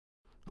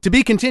To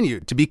be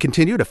continued, a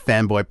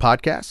fanboy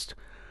podcast.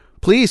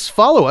 Please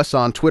follow us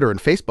on Twitter and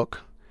Facebook.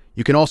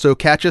 You can also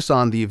catch us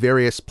on the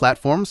various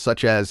platforms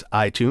such as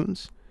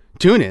iTunes,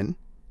 TuneIn,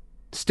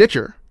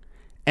 Stitcher,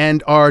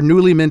 and our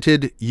newly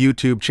minted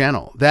YouTube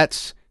channel.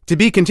 That's To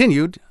Be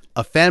Continued,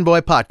 a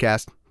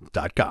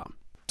fanboypodcast.com.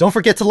 Don't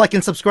forget to like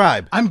and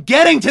subscribe. I'm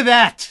getting to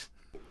that!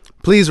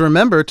 Please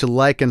remember to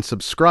like and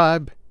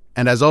subscribe,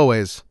 and as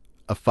always,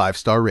 a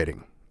 5-star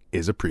rating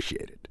is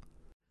appreciated.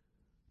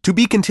 To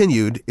Be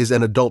Continued is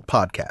an adult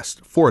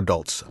podcast for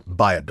adults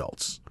by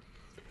adults.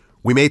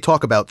 We may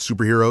talk about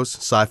superheroes,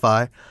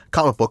 sci-fi,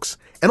 comic books,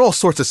 and all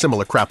sorts of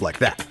similar crap like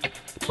that,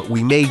 but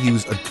we may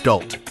use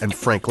adult and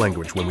frank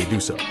language when we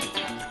do so.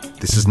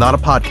 This is not a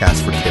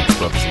podcast for kids,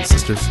 brothers and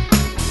sisters.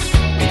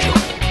 Enjoy.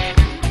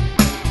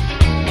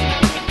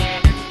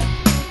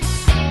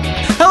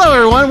 Hello,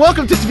 everyone.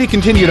 Welcome to Be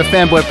Continued, a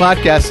fanboy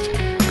podcast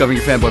covering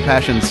your fanboy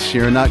passions.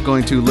 You're not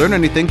going to learn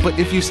anything, but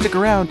if you stick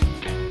around,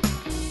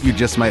 you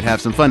just might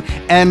have some fun.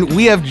 And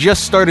we have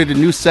just started a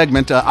new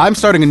segment. I'm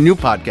starting a new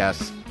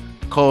podcast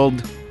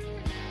called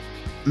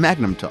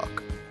Magnum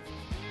Talk.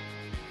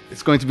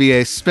 It's going to be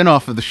a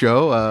spin-off of the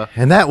show.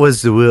 And that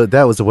was the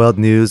world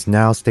news.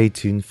 Now stay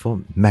tuned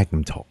for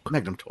Magnum Talk.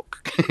 Magnum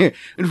Talk.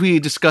 And we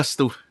discuss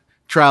the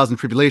trials and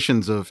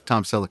tribulations of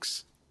Tom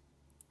Selleck's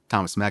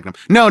Thomas Magnum.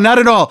 No, not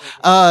at all.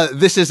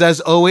 This is,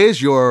 as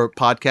always, your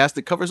podcast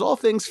that covers all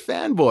things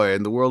fanboy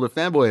in the world of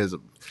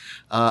fanboyism.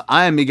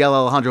 I am Miguel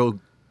Alejandro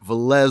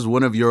Velez,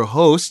 one of your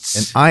hosts.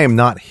 And I am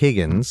not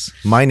Higgins.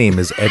 My name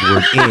is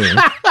Edward Ng.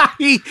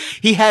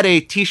 He had a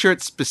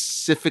t-shirt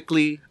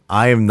specifically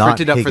I am not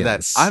printed up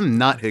Higgins. for that. I'm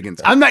not Higgins.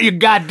 I'm not your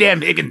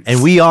goddamn Higgins.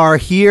 And we are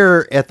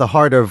here at the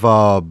heart of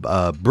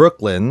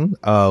Brooklyn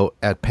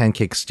at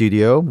Pancake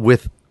Studio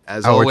with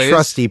As our always,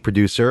 trusty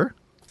producer,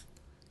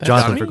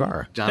 Jonathan me?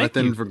 Vergara.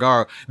 Jonathan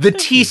Vergara, the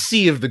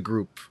TC of the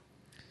group.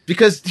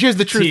 Because here's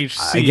the truth.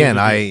 THC. Again,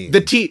 The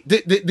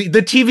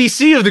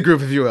TVC of the group,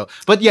 if you will.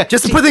 But yeah,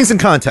 just to put things in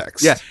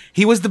context. yeah,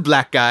 he was the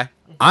black guy.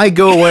 I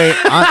go away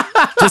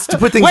just to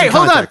put things in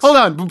context. Hold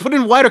on. Put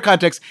in wider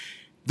context.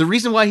 The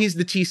reason why he's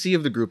the TC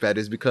of the group, Ed,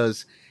 is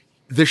because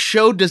the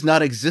show does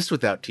not exist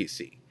without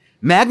TC.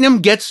 Magnum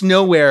gets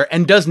nowhere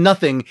and does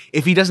nothing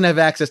if he doesn't have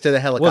access to the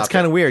helicopter. Well, it's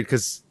kind of weird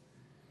because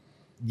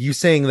you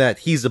saying that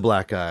he's the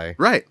black guy.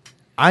 right.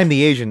 I'm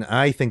the Asian.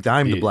 I think that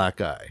I'm the black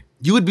guy.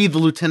 You would be the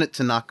Lieutenant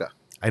Tanaka.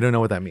 I don't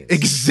know what that means.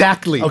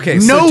 Exactly. Okay,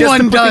 no so just to one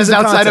put things does in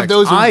outside of context,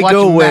 those who I watched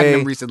go away,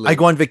 Magnum recently. I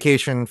go on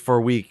vacation for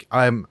a week.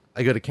 I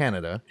go to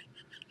Canada.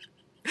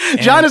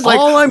 John is like,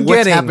 all I'm what's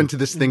getting- happened to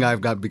this thing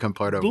I've got become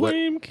part of? What?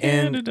 Blame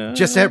Canada. And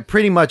just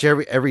pretty much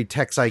every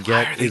text I Why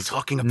get are they is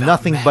talking about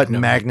nothing but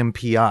Magnum? Magnum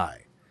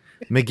PI.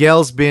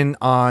 Miguel's been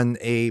on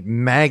a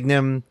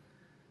Magnum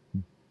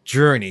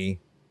journey,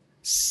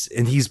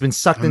 and he's been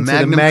sucked into the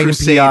Magnum Magnum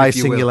crusade, PI if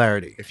you will.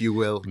 singularity. If you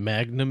will.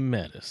 Magnum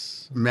Menace.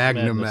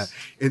 Madness.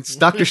 It's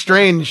Doctor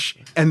Strange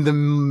and the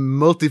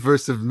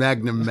multiverse of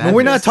Magnum Madness. But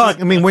we're not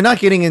talking. I mean, we're not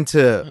getting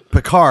into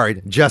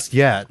Picard just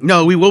yet.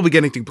 No, we will be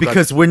getting to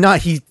Because we're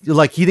not. He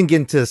didn't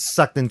get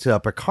sucked into a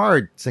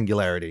Picard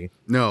singularity,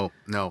 no.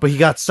 but he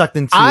got sucked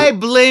into. I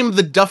blame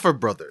the Duffer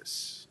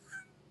Brothers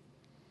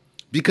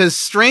because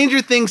Stranger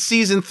Things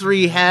season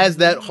 3 has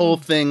that whole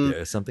thing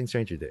There's something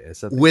stranger there.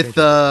 with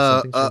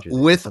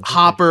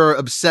Hopper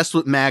obsessed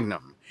with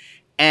Magnum.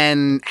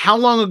 And how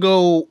long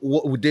ago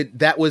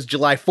that was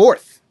July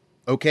 4th?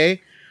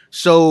 Okay,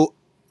 so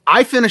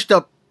I finished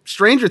up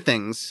Stranger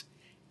Things,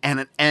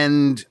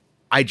 and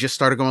I just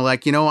started going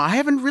like, I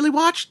haven't really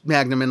watched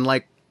Magnum in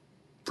like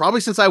probably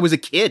since I was a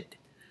kid.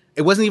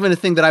 It wasn't even a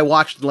thing that I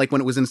watched like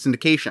when it was in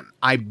syndication.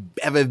 I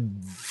have a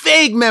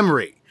vague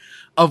memory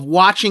of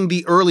watching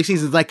the early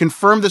seasons. I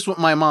confirmed this with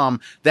my mom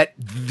that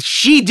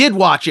she did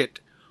watch it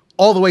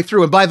all the way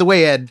through. And by the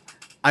way, Ed,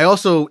 I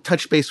also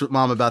touched base with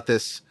mom about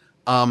this.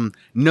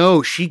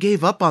 No, she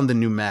gave up on the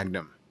new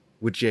Magnum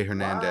with Jay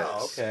Hernandez.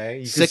 Wow,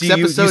 okay. Six You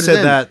episodes said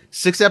in. that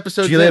 6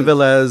 episodes Julia in.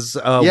 Velez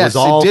Yes, was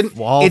all.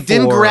 it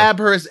didn't for- grab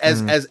her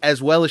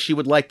as well as she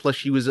would like. Plus,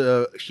 she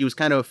was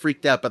kind of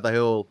freaked out by the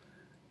whole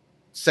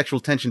sexual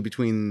tension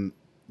between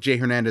Jay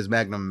Hernandez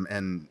Magnum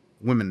and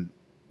woman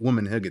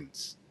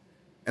Higgins.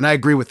 And I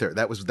agree with her.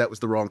 That was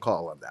the wrong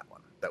call on that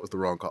one. That was the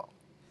wrong call.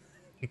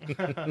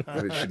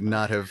 It should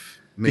not have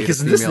made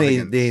Because a in this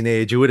female day Higgins. and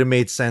age, it would have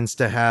made sense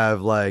to have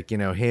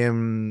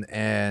him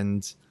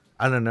and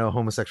I don't know,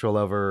 homosexual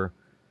lover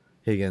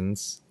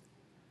Higgins.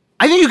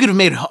 I think you could have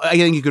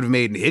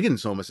made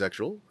Higgins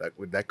homosexual.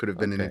 That could have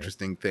been an Okay.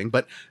 interesting thing.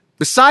 But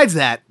besides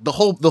that, the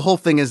whole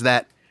thing is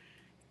that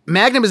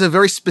Magnum is a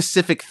very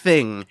specific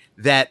thing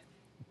that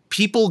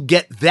people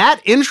get.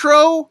 That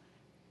intro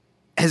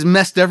has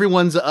messed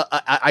everyone's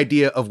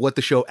idea of what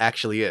the show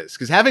actually is.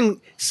 Because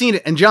having seen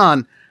it, and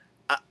John,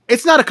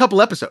 it's not a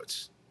couple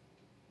episodes.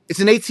 It's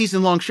an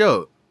 8-season long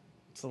show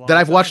that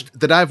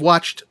I've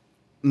watched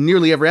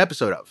nearly every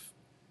episode of.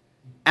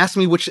 Ask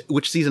me which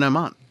season I'm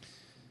on.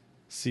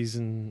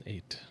 Season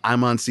 8.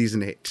 I'm on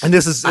season 8. And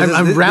this is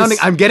I'm rounding.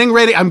 I'm getting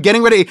ready.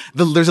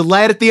 There's a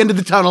light at the end of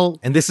the tunnel,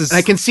 and this is. And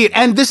I can see it.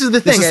 And this is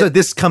the thing.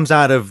 This comes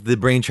out of the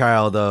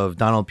brainchild of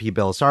Donald P.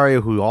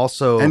 Bellisario, who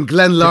also and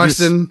Glenn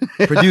Larson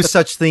produced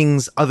such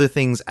things, other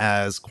things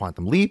as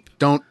Quantum Leap.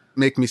 Don't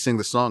make me sing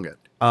the song yet.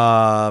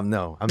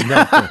 No, I'm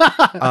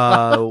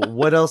not.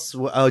 What else?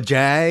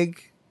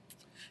 Jag.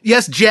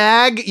 Yes,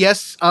 Jag.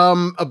 Yes,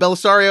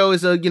 Bellisario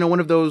is one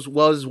of those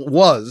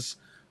was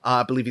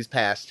I believe he's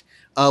passed.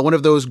 One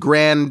of those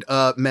grand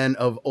men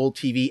of old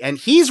TV, and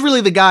he's really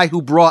the guy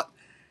who brought.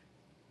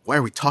 Why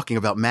are we talking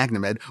about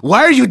Magnum, Ed? Why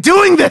are you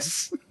doing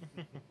this?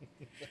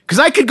 Because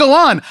I could go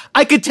on.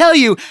 I could tell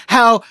you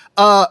how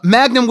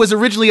Magnum was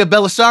originally a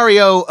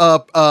Bellisario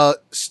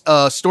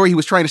story he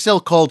was trying to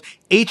sell called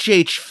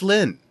H.H.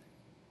 Flynn.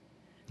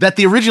 That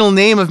the original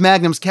name of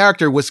Magnum's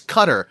character was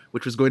Cutter,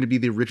 which was going to be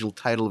the original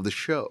title of the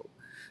show.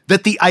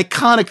 That the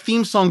iconic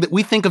theme song that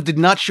we think of did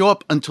not show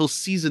up until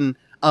season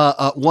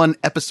 1,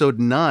 episode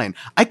 9.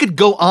 I could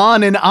go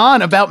on and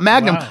on about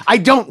Magnum. Wow. I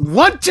don't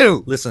want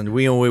to. Listen,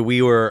 we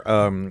were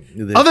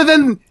other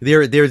than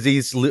there's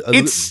these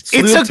it's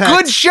a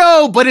good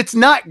show, but it's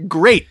not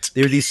great.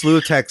 There are these slew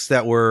of texts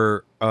that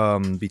were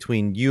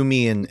between you,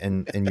 me,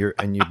 and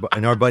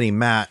our buddy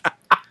Matt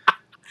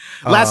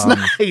last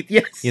night.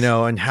 Yes,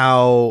 and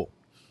how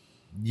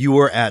you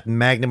were at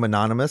Magnum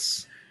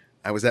Anonymous.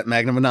 I was at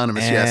Magnum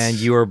Anonymous, and yes. And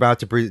you were about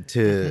to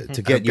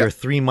get your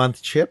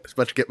 3-month chip. I was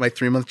about to get my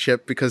 3-month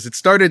chip because it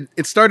started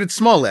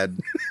small,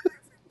 Ed.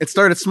 It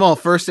started small.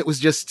 First, it was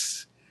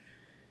just...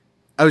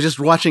 I was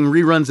just watching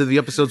reruns of the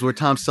episodes where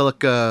Tom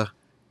Selleck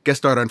guest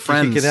starred on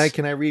Friends.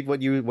 Can I read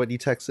what you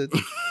texted?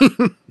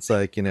 It's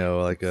like,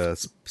 like a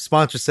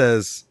sponsor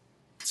says,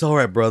 "It's all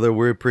right, brother.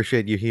 We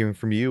appreciate you hearing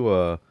from you.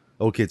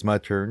 Okay, it's my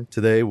turn.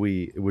 Today,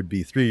 it would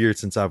be 3 years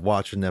since I've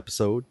watched an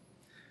episode.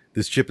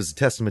 This chip is a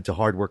testament to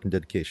hard work and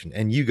dedication."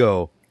 And you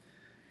go,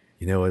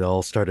 it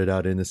all started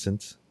out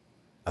innocent.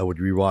 I would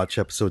rewatch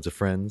episodes of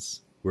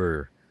Friends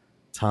where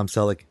Tom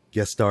Selleck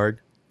guest starred.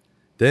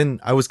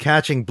 Then I was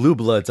catching Blue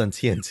Bloods on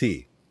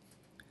TNT.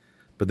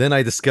 But then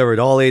I discovered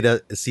all 8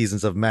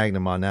 seasons of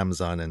Magnum on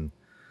Amazon, and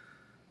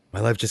my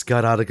life just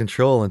got out of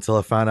control until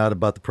I found out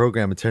about the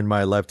program and turned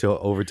my life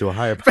over to a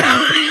higher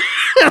power.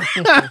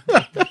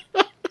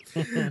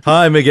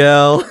 Hi,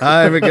 Miguel.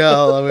 Hi,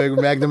 Miguel.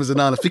 Magnum is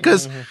anonymous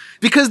because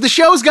the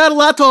show's got a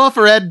lot to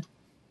offer, Ed.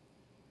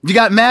 You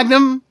got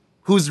Magnum,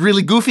 who's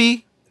really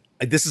goofy.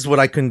 This is what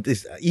I couldn't.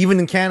 Even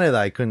in Canada,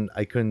 I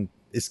couldn't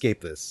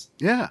escape this.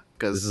 Yeah,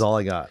 because this is all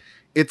I got.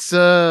 It's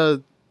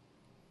a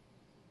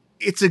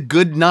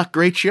good, not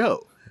great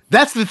show.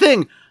 That's the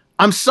thing.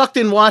 I'm sucked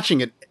in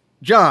watching it,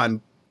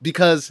 John,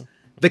 because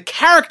the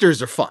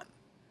characters are fun.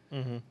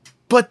 Mm-hmm.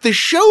 But the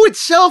show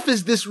itself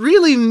is this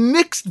really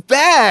mixed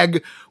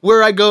bag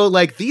where I go,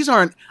 these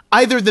aren't...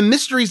 Either the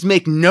mysteries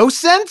make no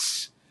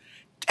sense,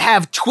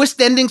 have twist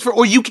endings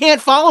or you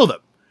can't follow them.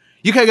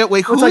 You kind of go,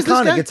 wait, who is this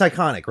guy? It's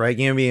iconic, right?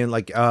 You know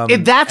what I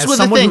that's mean? what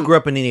the thing... someone who grew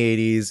up in the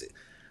 80s,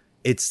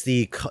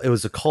 it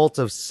was a cult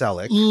of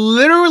Selleck.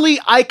 Literally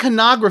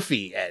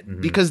iconography, Ed,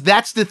 because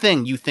that's the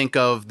thing. You think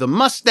of the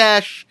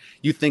mustache,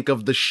 you think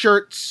of the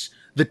shirts,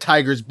 the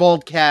tiger's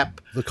bald cap,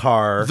 the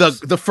car,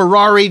 the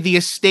Ferrari, the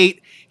estate,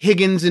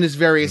 Higgins in his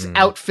various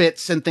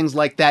outfits and things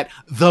like that,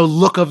 the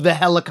look of the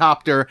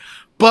helicopter.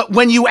 But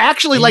when you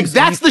actually,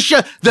 that's the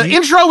show. The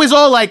intro is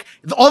all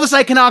all this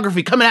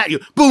iconography coming at you.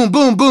 Boom,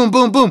 boom, boom,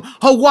 boom, boom.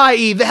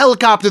 Hawaii, the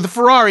helicopter, the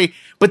Ferrari.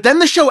 But then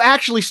the show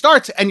actually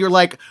starts and you're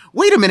like,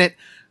 wait a minute.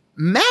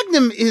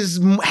 Magnum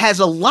has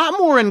a lot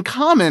more in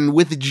common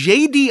with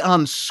JD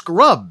on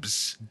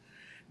Scrubs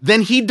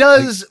than he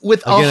does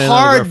with a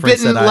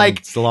hard-bitten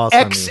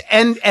ex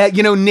and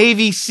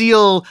Navy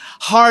SEAL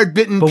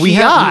hard-bitten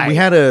PI. We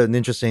had an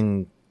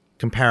interesting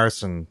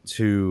comparison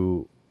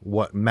to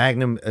what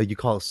Magnum you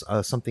call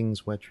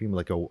something's wet dream,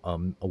 like a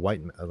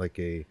white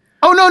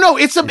Oh no!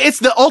 It's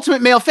the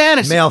ultimate male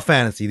fantasy. Male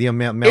fantasy.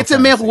 Male it's fantasy. A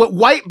male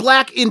white,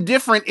 black,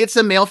 indifferent. It's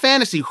a male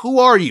fantasy. Who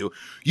are you?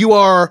 You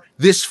are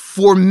this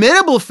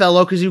formidable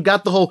fellow because you've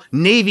got the whole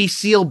Navy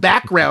SEAL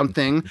background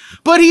thing.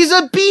 But he's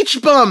a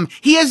beach bum.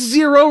 He has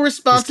zero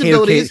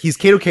responsibilities. He's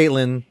Kato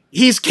Caitlin.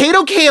 He's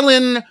Kato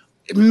Caitlin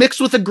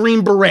mixed with a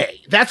Green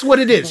Beret. That's what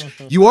it is.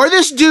 You are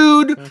this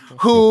dude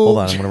who... Hold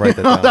on, I'm going to write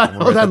that down.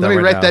 Hold on, let me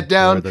write that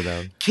down.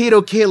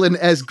 Kato Caitlin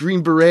as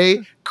Green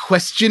Beret, ?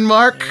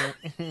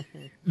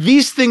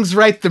 These things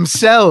write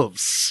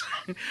themselves.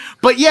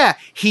 But yeah,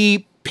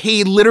 he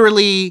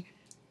literally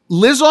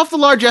lives off the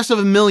largesse of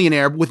a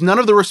millionaire with none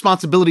of the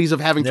responsibilities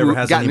of having never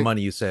has any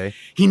money, you say.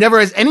 He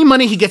never has any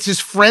money. He gets his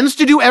friends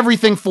to do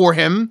everything for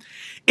him.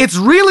 It's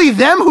really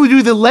them who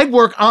do the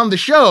legwork on the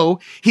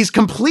show. He's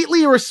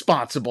completely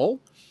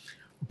irresponsible,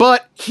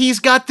 but he's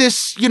got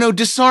this,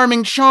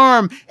 disarming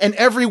charm, and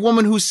every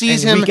woman who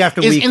sees him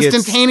is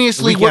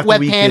instantaneously with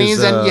wet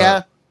panties, and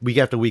yeah. Week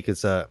after week,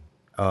 it's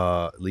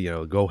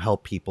go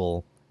help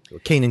people.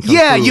 Kanan Kung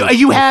Yeah,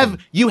 Fu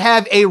you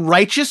have a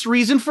righteous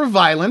reason for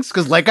violence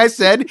because, like I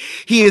said,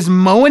 he is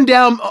mowing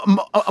down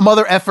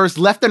mother effers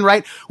left and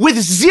right with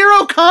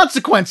zero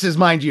consequences,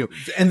 mind you.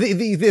 And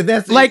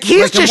that's like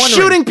he's like, just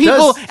shooting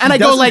people, and I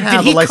go like,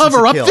 did he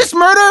cover up this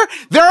murder?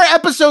 There are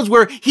episodes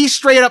where he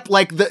straight up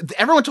like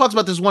everyone talks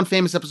about this one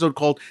famous episode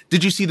called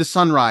 "Did You See the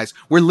Sunrise?"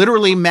 where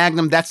literally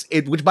Magnum, that's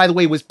it, which by the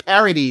way was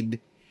parodied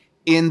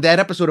in that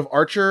episode of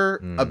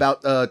Archer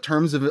about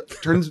terms of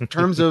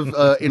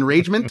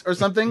enragement or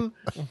something,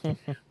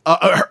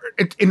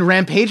 in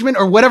Rampagement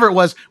or whatever it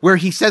was, where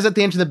he says at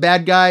the end to the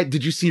bad guy,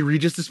 "Did you see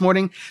Regis this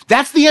morning?"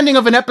 That's the ending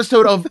of an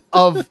episode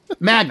of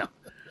Magnum,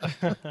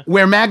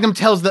 where Magnum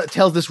tells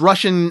this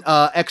Russian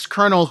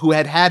ex-colonel who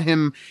had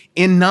him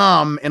in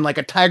Nam in like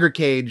a tiger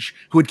cage,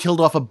 who had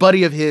killed off a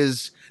buddy of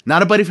his.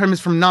 Not a buddy from him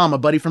is from Nam, a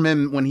buddy from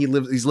him when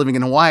he's living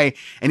in Hawaii,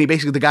 and he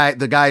basically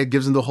the guy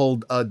gives him the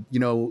whole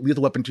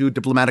Lethal Weapon 2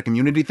 diplomatic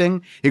immunity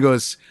thing. He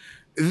goes,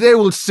 "They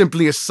will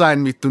simply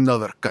assign me to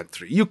another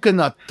country. You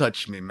cannot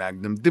touch me,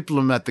 Magnum.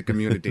 Diplomatic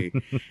immunity."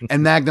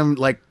 And Magnum,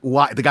 like,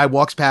 why? The guy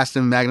walks past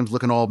him. Magnum's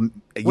looking all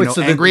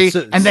angry,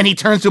 and then he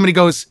turns to him and he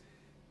goes,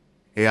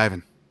 "Hey,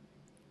 Ivan,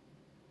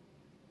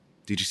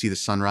 did you see the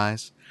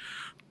sunrise?"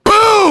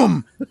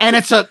 Boom! And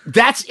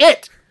that's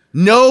it.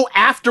 No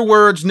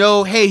afterwards,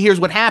 no, hey, here's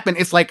what happened.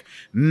 It's like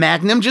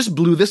Magnum just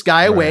blew this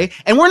guy away,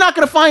 and we're not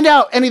going to find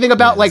out anything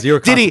about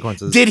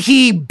did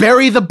he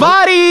bury the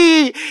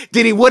body?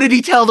 What did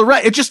he tell the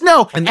right? It just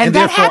no. And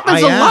that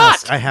happens a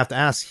lot. I have to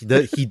ask,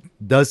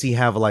 does he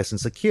have a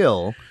license to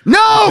kill?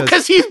 No,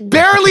 because he's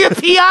barely a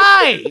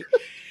PI.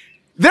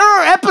 There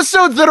are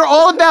episodes that are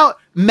all about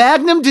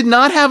Magnum did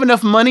not have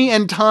enough money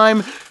and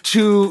time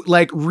to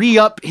like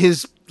re-up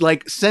his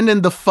send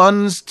in the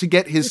funds to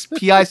get his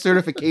PI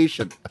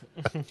certification.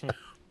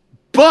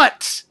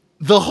 But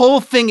the whole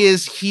thing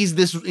is he's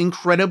this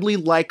incredibly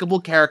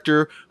likable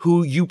character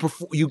who you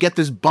get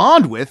this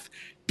bond with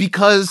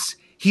because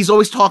he's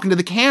always talking to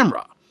the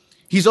camera.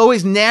 He's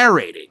always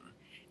narrating.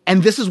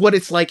 And this is what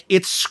it's like.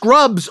 It's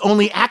Scrubs,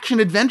 only action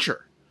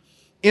adventure.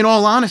 In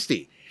all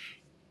honesty.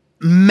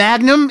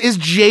 Magnum is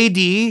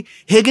JD.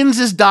 Higgins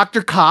is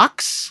Dr.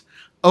 Cox.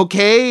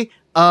 Okay?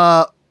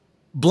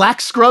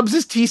 Black Scrubs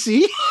is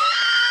TC.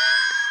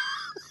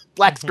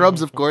 Black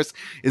Scrubs, of course,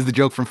 is the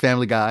joke from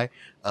Family Guy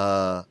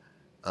about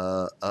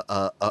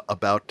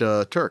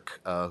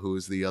Turk, who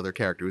is the other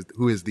character,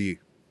 who is the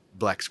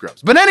Black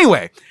Scrubs. But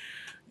anyway,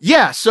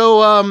 yeah.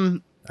 So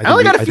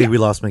I think we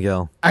lost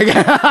Miguel. We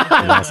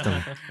lost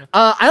him.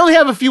 I only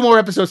have a few more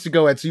episodes to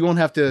go, Ed, so you won't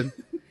have to.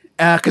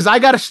 Because I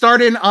got to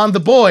start in on The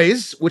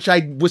Boys, which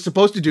I was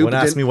supposed to do. Want to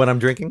ask me what I'm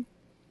drinking?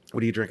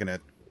 What are you drinking,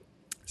 Ed?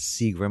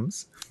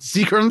 Seagram's,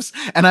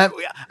 and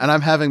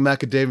I'm having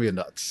macadamia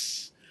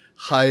nuts.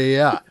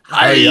 Hiya.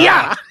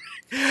 Jonathan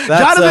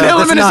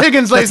Hillerman is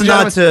Higgins, ladies and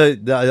gentlemen. To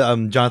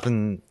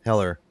Jonathan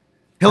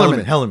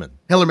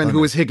Hillerman,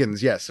 who is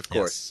Higgins, yes, of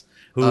course.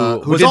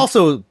 Yes. Who was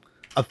also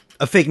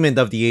a figment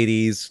of the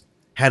 80s,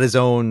 had his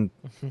own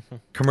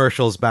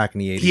commercials back in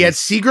the 80s. He had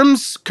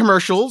Seagram's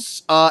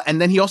commercials,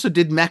 and then he also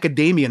did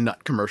macadamia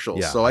nut commercials.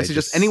 Yeah, so I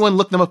suggest anyone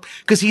look them up,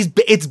 because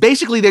it's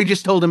basically they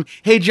just told him,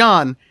 "Hey,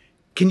 John,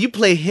 can you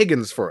play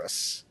Higgins for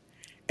us?"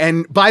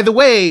 And by the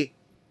way,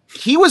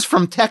 he was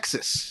from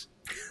Texas.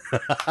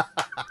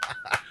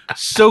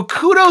 So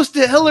kudos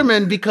to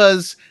Hillerman,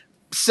 because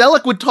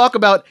Selleck would talk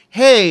about,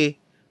 hey,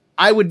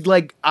 I would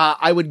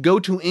go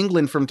to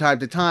England from time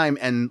to time,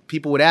 and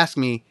people would ask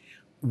me,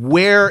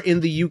 where in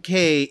the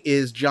UK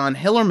is John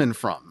Hillerman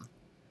from?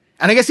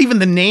 And I guess even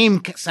the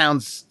name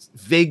sounds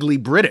vaguely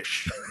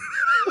British.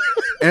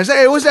 And I say,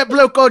 hey, where's that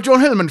bloke called John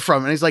Hillerman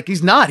from? And he's like,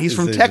 he's not. He's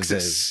from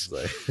Texas.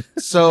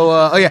 So,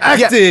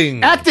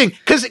 acting.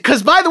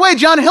 Because by the way,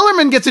 John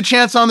Hillerman gets a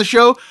chance on the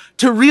show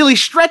to really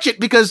stretch it,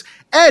 because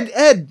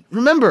Ed,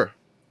 remember,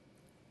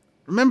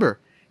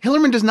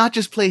 Hillerman does not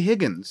just play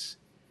Higgins.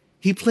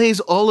 He plays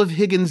all of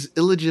Higgins'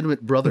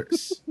 illegitimate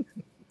brothers.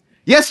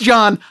 Yes,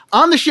 John,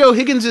 on the show,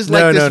 Higgins is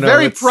like he's a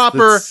very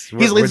proper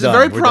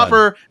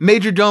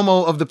major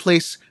domo of the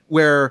place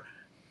where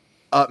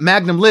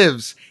Magnum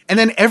lives. And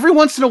then every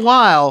once in a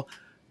while,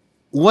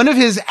 one of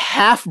his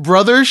half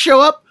brothers show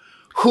up,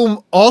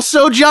 whom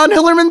also John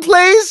Hillerman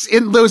plays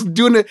in those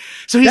doing it.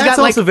 So he's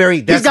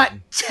got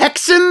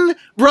Texan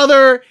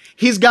brother,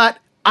 he's got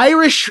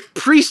Irish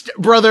priest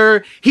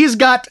brother, he's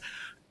got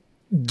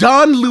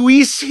Don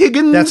Luis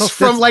Higgins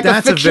from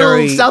a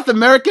fictional South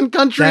American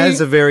country. That is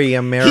a very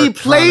American. He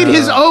played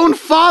his own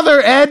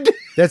father, Ed.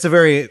 That's a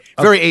very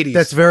 80s.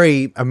 That's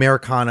very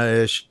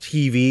Americana-ish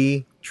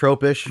TV.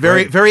 Tropish,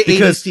 very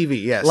 80s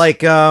TV, yes.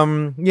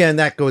 And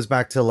that goes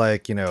back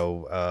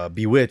to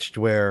Bewitched,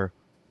 where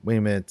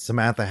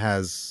Samantha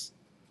has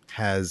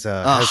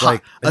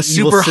like a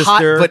super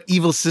hot but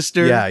evil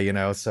sister. Yeah,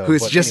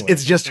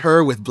 it's just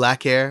her with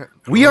black hair.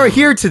 We are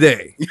here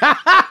today.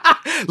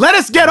 Let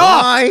us get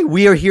off.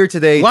 We are here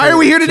today. Why are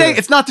we here today?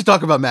 It's not to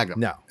talk about Magnum.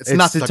 No,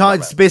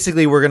 it's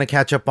basically we're going to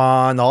catch up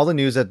on all the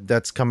news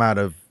that's come out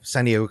of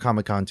San Diego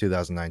Comic-Con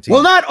 2019.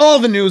 Well, not all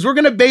the news. We're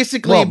going to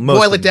basically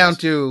boil it down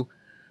to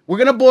we're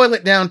going to boil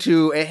it down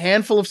to a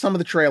handful of some of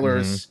the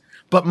trailers,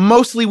 but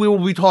mostly we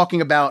will be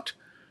talking about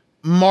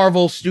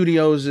Marvel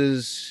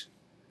Studios'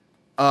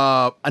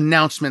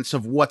 announcements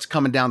of what's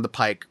coming down the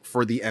pike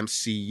for the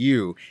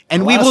MCU.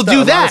 And we will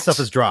do that. A lot of stuff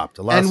has dropped.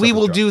 And we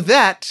will do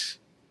that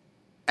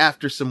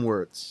after some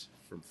words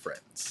from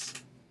friends.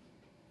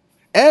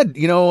 Ed,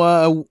 we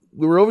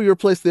were over your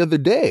place the other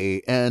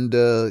day, and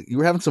you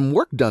were having some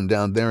work done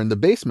down there in the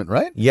basement,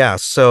 right? Yeah,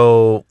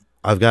 so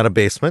I've got a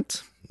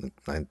basement.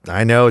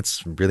 I know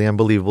it's really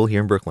unbelievable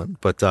here in Brooklyn,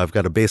 but I've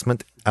got a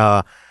basement,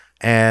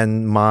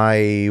 and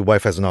my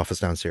wife has an office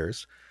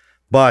downstairs.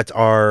 But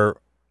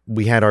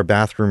we had our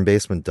bathroom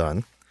basement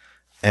done,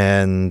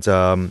 and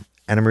Anna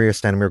Maria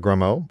Stanimir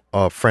Grumo,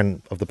 a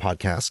friend of the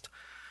podcast,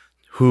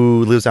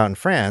 who lives out in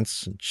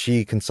France,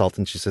 she consulted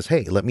and she says,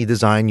 "Hey, let me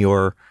design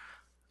your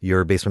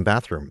basement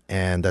bathroom,"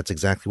 and that's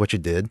exactly what she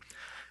did.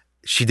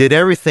 She did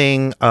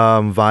everything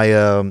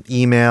via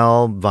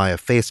email, via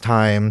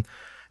FaceTime.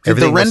 Did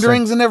the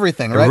renderings and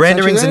everything, right?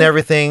 Renderings and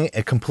everything,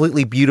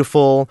 completely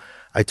beautiful.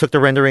 I took the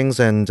renderings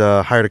and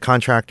hired a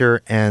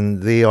contractor,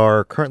 and they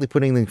are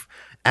currently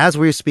as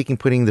we're speaking,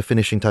 putting the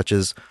finishing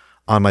touches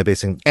on my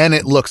basement. And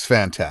it looks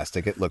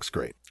fantastic. It looks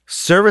great.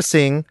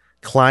 Servicing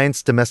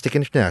clients, domestic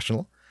and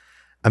international.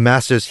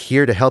 Amasta is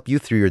here to help you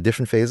through your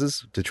different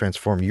phases to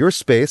transform your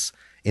space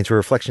into a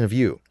reflection of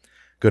you.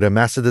 Go to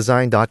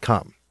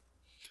amastadesign.com.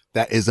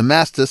 That is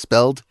Amasta,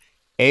 spelled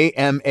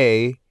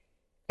Amasta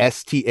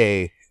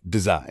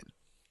design.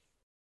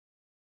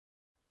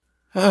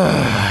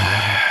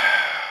 Oh,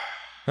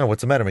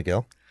 what's the matter,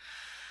 Miguel?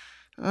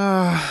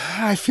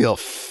 I feel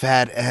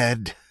fat,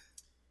 Ed.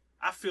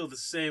 I feel the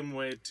same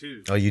way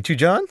too. Oh, you too,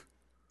 John?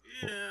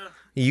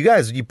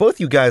 Yeah. Both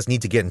you guys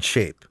need to get in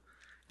shape.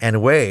 And a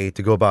way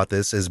to go about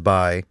this is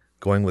by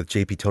going with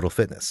JP Total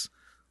Fitness.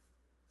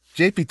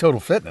 JP Total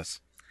Fitness?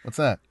 What's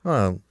that?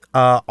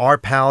 Our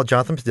pal,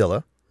 Jonathan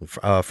Padilla,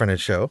 friend of the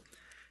show,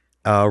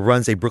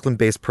 runs a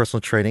Brooklyn-based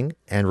personal training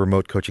and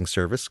remote coaching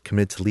service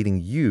committed to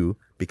leading you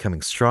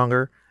becoming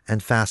stronger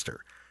and faster.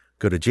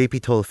 Go to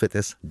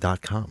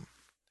jptotalfitness.com.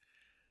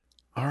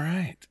 All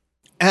right.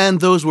 And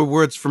those were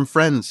words from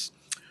friends.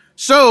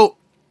 So,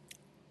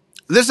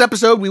 this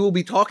episode, we will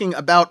be talking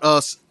about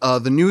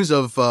the news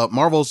of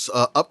Marvel's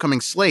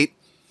upcoming slate,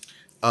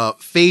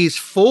 Phase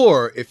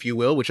 4, if you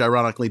will, which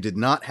ironically did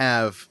not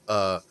have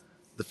a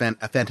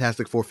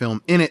Fantastic Four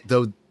film in it,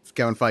 though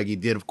Kevin Feige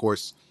did, of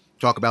course,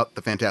 talk about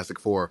the Fantastic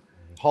Four.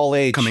 Hall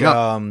H coming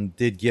up.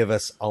 Did give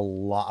us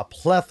a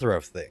plethora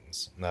of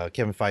things.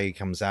 Kevin Feige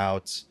comes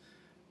out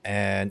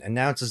and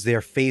announces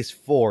their Phase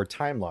 4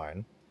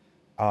 timeline,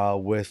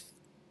 with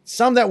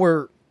some that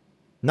were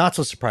not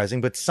so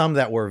surprising, but some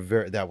that were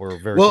very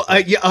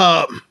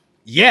well.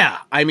 Yeah.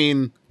 I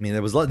mean,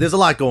 there's a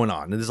lot going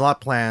on. There's a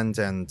lot planned,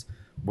 and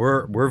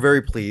we're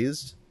very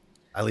pleased.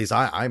 At least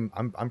I'm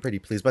pretty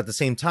pleased. But at the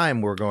same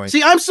time, we're going.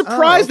 See, I'm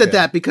surprised at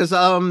that because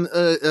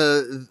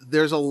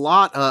there's a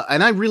lot,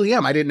 and I really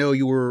am. I didn't know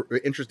you were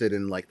interested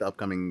in like the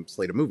upcoming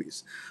slate of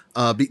movies,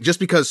 just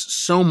because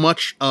so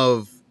much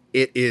of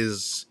it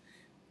is.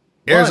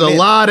 There's a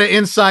lot of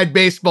inside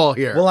baseball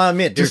here. Well, I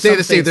admit, to say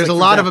the same. There's a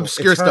lot of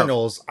obscure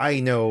Eternals, stuff. I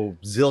know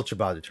zilch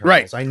about Eternals.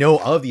 Right. I know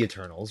of the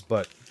Eternals,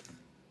 but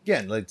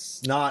again,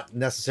 it's not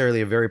necessarily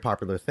a very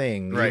popular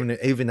thing, right.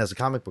 even as a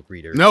comic book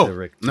reader.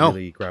 To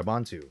really grab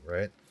onto,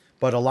 right?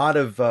 But a lot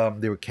of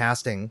they were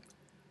casting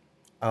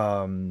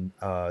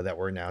that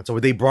were announced, so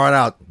they brought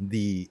out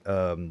the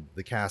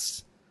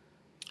cast.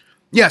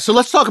 Yeah, so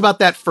let's talk about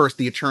that first.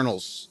 The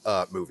Eternals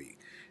movie.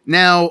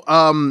 Now,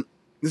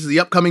 this is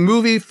the upcoming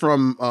movie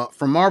from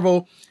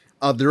Marvel.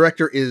 The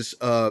director is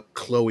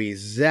Chloe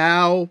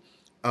Zhao.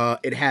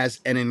 It has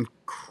an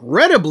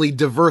incredibly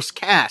diverse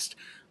cast.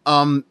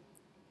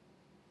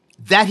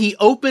 That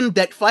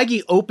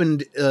Feige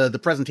opened the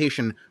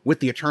presentation with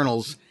the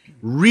Eternals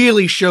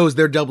really shows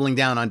they're doubling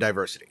down on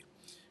diversity,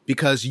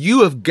 because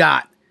you have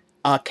got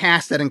a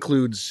cast that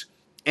includes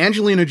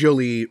Angelina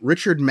Jolie,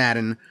 Richard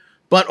Madden,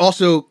 but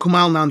also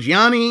Kumail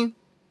Nanjiani,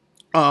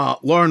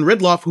 Lauren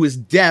Ridloff, who is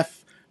deaf,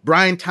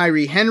 Brian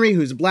Tyree Henry,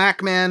 who's a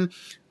black man,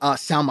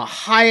 Salma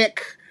Hayek,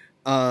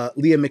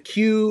 Leah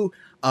McHugh,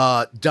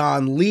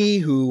 Don Lee,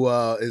 who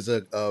is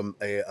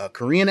a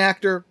Korean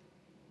actor.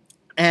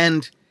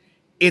 And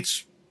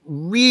it's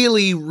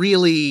really,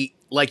 really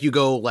like you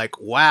go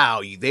like,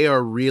 wow, they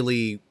are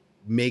really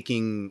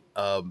making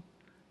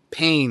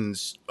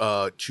pains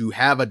to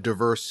have a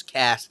diverse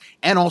cast,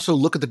 and also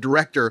look at the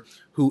director,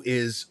 who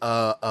is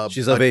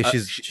she's of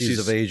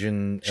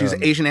Asian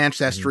Asian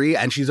ancestry,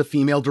 and she's a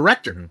female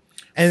director. Mm-hmm.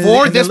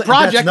 For this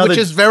project,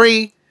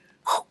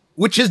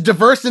 which is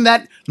diverse in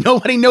that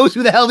nobody knows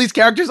who the hell these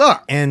characters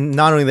are. And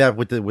not only that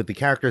with the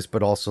characters,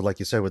 but also, like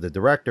you said, with the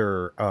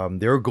director,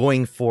 they're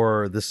going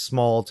for the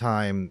small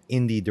time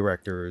indie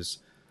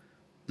directors.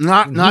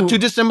 Not too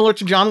dissimilar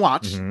to John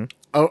Watts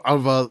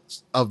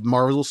of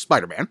Marvel's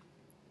Spider-Man.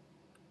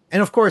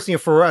 And of course,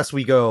 for us,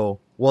 we go,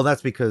 well,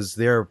 that's because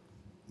they're,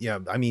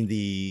 I mean,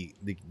 the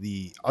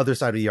other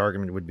side of the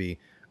argument would be,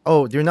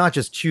 oh, they're not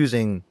just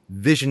choosing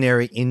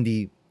visionary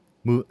indie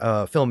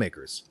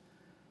filmmakers,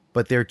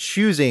 but they're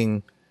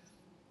choosing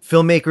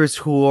filmmakers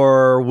who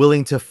are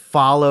willing to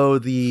follow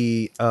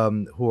the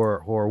who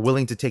are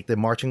willing to take the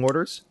marching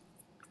orders.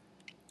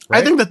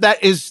 Right? I think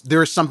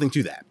there is something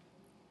to that.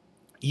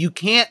 You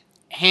can't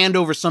hand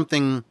over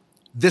something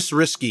this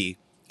risky.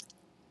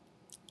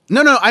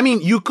 No. I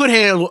mean, you could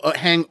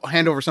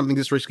hand over something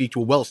this risky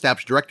to a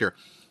well-established director,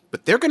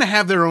 but they're going to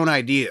have their own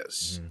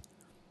ideas. Mm-hmm.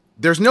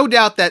 There's no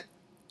doubt that,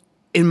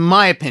 in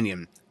my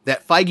opinion,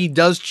 that Feige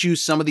does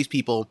choose some of these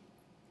people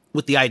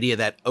with the idea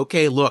that,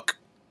 okay, look,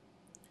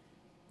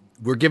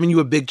 we're giving you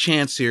a big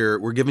chance here.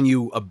 We're giving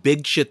you a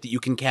big shit that you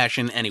can cash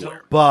in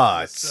anywhere.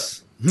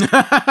 But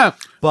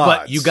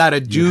you got to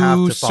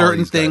do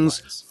certain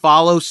things,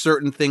 follow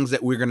certain things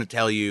that we're going to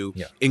tell you,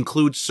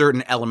 include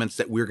certain elements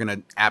that we're going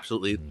to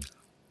absolutely...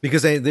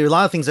 Because there are a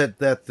lot of things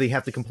that they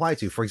have to comply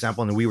to. For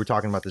example, and we were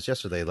talking about this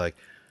yesterday, like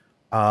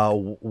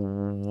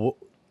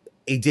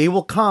a day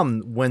will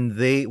come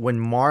when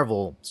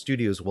Marvel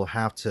Studios will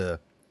have to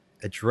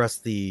address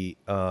the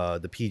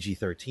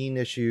PG-13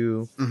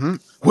 issue,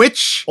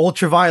 which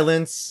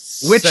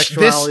ultraviolence, which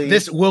sexuality.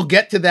 This we'll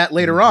get to that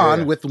later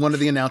on with one of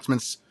the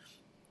announcements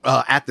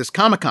at this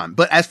Comic-Con.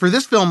 But as for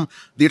this film,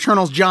 The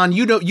Eternals, John,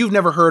 you've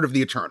never heard of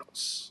the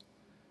Eternals.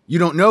 You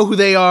don't know who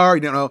they are.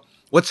 You don't know.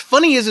 What's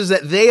funny is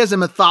that they, as a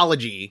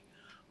mythology,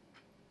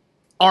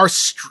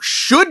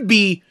 should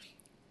be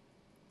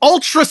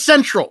ultra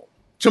central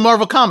to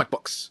Marvel comic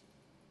books.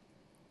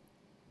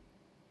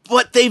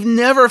 But they've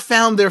never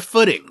found their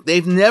footing.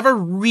 They've never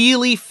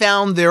really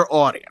found their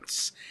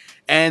audience.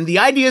 And the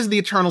idea of the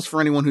Eternals, for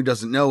anyone who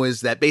doesn't know,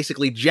 is that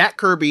basically Jack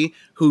Kirby,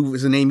 who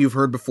is a name you've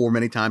heard before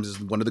many times,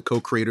 is one of the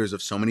co-creators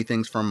of so many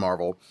things from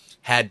Marvel,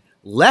 had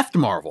left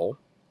Marvel.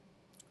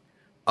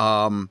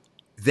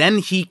 Then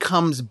he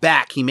comes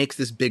back. He makes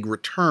this big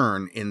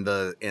return in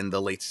the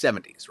late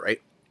 70s,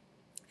 right?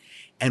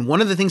 And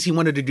one of the things he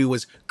wanted to do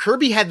was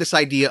Kirby had this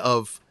idea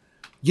of,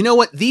 you know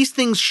what? These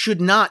things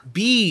should not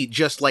be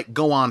just like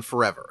go on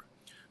forever.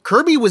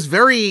 Kirby was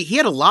he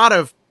had a lot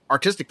of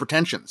artistic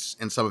pretensions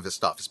in some of his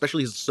stuff,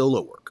 especially his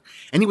solo work.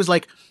 And he was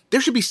like,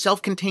 there should be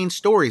self-contained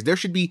stories. There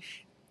should be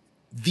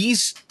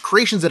these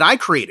creations that I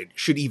created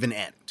should even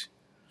end.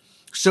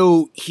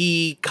 So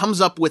he comes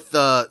up with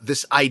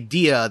this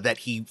idea that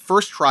he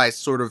first tries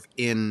sort of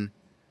in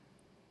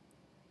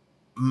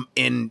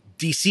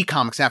DC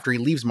Comics after he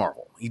leaves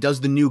Marvel. He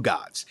does the New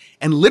Gods.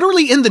 And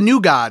literally in the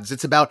New Gods,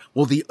 it's about,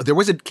 well,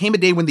 came a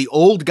day when the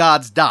old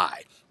gods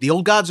die. The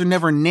old gods are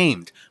never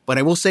named. But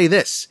I will say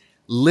this,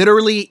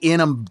 literally in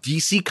a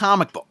DC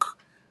comic book,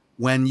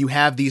 when you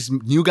have these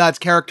New Gods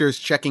characters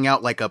checking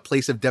out like a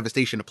place of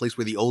devastation, a place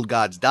where the old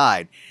gods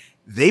died,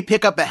 they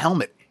pick up a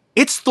helmet.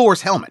 It's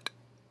Thor's helmet.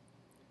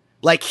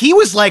 Like, he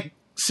was like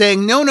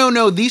saying,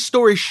 no, these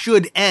stories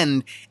should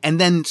end,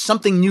 and then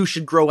something new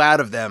should grow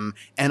out of them,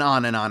 and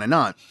on and on and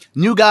on.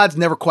 New Gods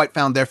never quite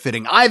found their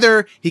fitting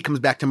either. He comes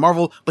back to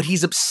Marvel, but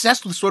he's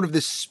obsessed with sort of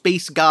this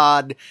space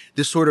god,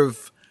 this sort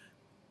of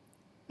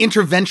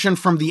intervention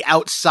from the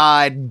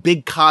outside,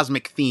 big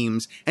cosmic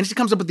themes, and he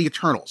comes up with the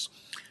Eternals.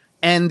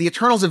 And the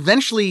Eternals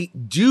eventually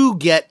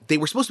they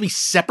were supposed to be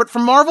separate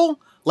from Marvel,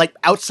 like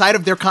outside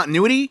of their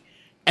continuity,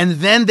 and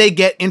then they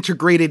get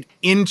integrated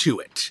into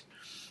it.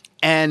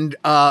 And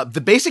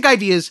the basic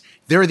idea is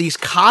there are these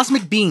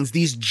cosmic beings,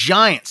 these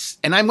giants.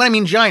 And when I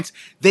mean giants,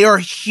 they are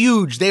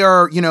huge. They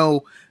are,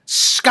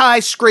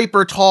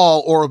 skyscraper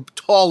tall or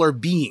taller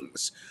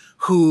beings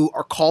who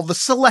are called the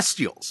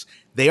Celestials.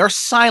 They are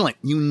silent.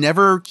 You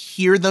never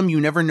hear them.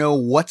 You never know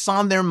what's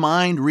on their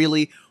mind,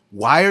 really.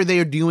 Why are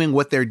they doing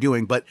what they're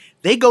doing? But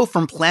they go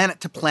from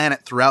planet to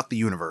planet throughout the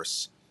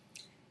universe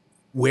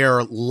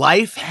where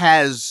life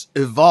has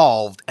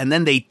evolved, and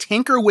then they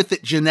tinker with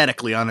it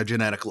genetically on a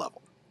genetic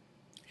level.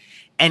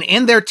 And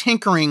in their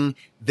tinkering,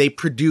 they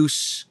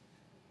produce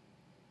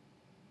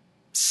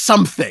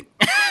something.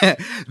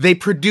 They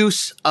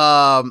produce,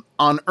 on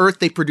Earth,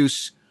 they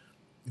produce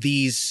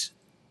these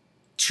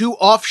two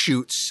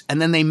offshoots,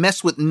 and then they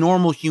mess with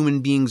normal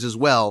human beings as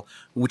well,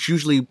 which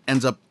usually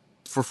ends up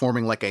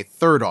forming like a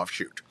third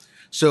offshoot.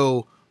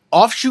 So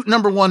offshoot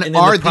number one and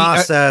in the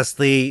process,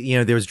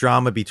 there's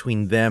drama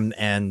between them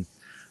and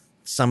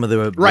some of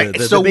the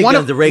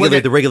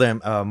regular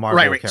Marvel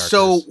characters.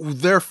 So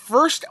their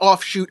first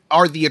offshoot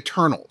are the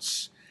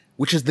Eternals,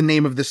 which is the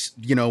name of this,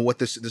 what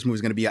this movie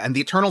is going to be. And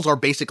the Eternals are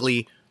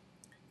basically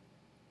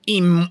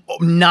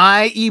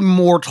nigh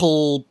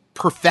immortal,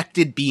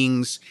 perfected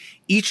beings,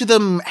 each of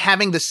them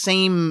having the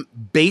same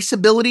base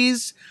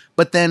abilities,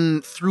 but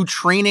then through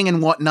training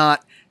and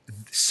whatnot,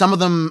 some of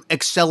them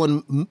excel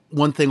in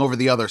one thing over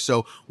the other.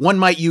 So one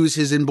might use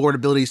his inborn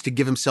abilities to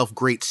give himself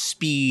great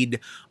speed.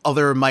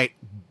 Other might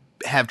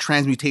have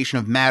transmutation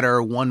of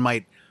matter.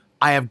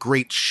 I have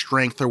great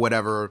strength or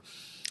whatever.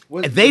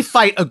 They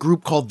fight a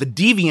group called the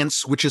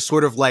Deviants, which is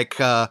sort of like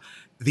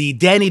the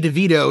Danny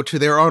DeVito to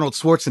their Arnold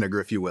Schwarzenegger,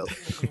 if you will.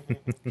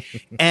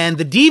 And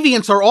the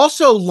Deviants are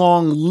also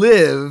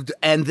long-lived,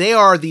 and they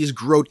are these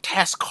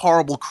grotesque,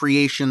 horrible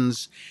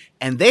creations,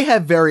 and they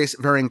have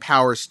varying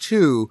powers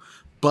too.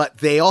 but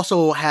they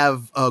also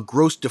have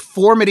gross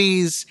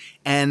deformities.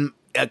 And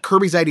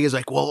Kirby's idea is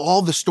like, well,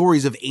 all the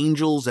stories of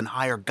angels and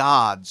higher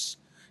gods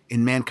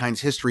in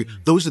mankind's history,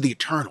 those are the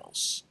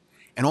Eternals.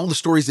 And all the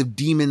stories of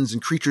demons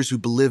and creatures who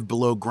live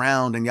below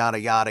ground and yada,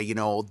 yada,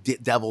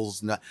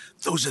 devils, and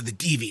those are the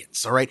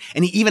deviants, all right?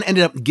 And he even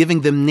ended up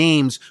giving them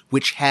names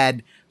which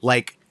had,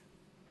 like,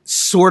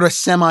 sort of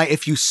semi,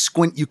 if you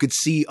squint, you could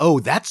see, oh,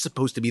 that's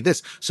supposed to be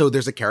this. So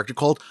there's a character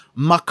called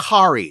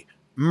Makari,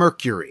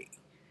 Mercury,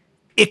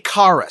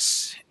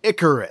 Icarus,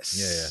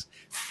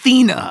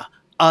 Athena,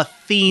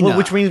 Well,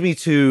 which brings me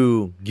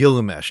to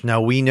Gilgamesh.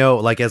 Now we know,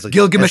 like, as a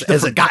Gilgamesh the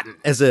Forgotten,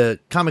 as a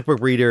comic book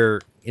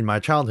reader in my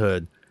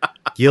childhood,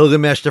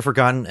 Gilgamesh the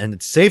Forgotten, and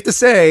it's safe to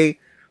say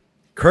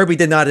Kirby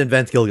did not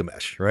invent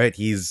Gilgamesh, right?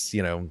 He's,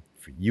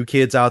 for you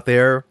kids out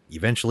there,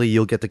 eventually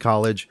you'll get to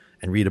college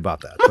and read about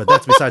that. But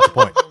that's besides the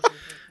point.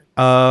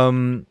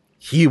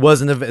 He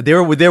wasn't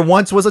there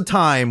once was a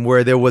time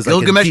where there was like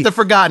Gilgamesh the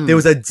Forgotten. There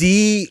was a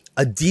D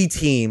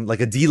team,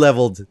 like a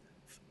D-leveled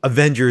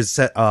Avengers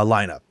set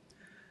lineup.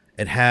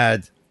 It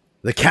had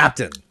the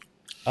captain,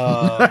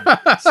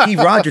 Steve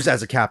Rogers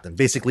as a captain,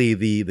 basically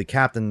the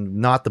captain,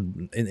 not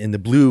in the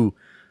blue,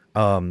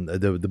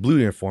 the blue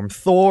uniform.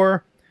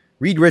 Thor,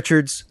 Reed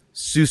Richards,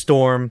 Sue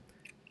Storm,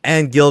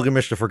 and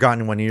Gilgamesh the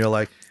Forgotten One. You're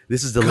like,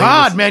 this is the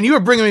God, man, you were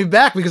bringing me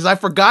back because I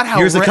forgot how.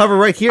 Here's the cover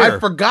right here. I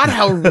forgot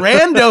how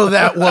rando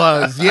that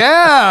was.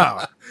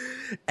 Yeah,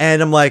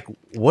 and I'm like,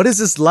 what is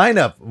this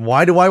lineup?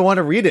 Why do I want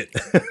to read it?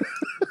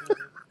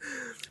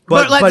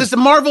 But this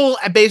Marvel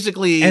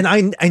basically, and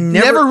I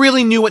never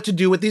really knew what to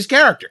do with these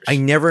characters. I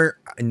never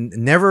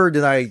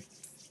did I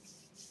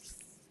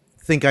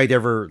think I'd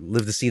ever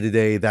live to see the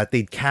day that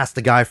they'd cast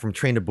a guy from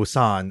Train to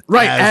Busan,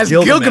 right, as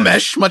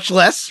Gilgamesh, much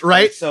less,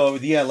 right? So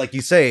yeah, like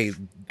you say,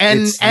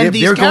 and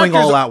they're going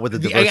all out with the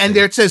diversity. And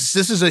there it says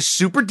this is a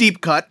super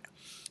deep cut.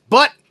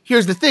 But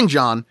here's the thing,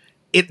 John.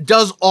 It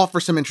does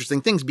offer some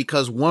interesting things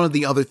because one of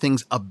the other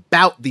things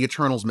about the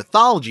Eternals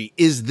mythology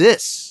is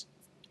this.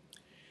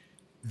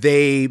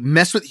 They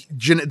mess with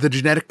the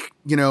genetic,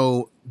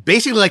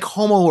 basically like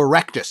Homo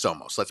erectus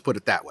almost. Let's put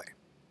it that way.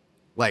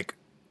 Like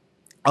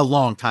a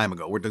long time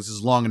ago, where this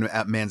is long in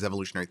man's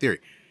evolutionary theory.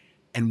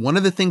 And one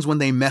of the things when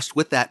they messed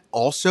with that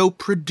also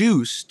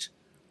produced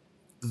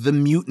the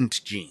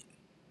mutant gene.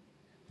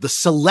 The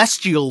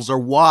Celestials are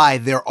why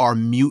there are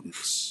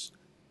mutants.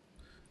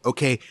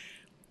 Okay?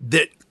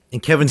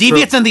 And Kevin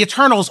Deviants and the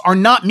Eternals are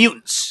not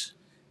mutants.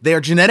 They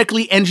are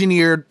genetically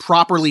engineered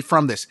properly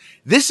from this.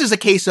 This is a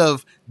case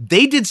of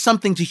they did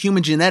something to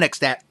human genetics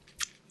that,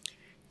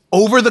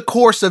 over the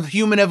course of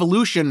human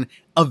evolution,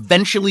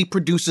 eventually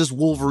produces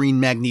Wolverine,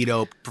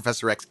 Magneto,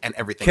 Professor X, and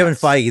everything Kevin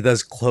else. Feige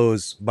does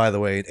close, by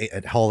the way,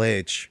 at Hall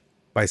H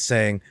by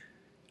saying,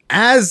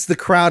 as the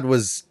crowd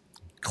was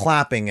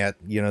clapping at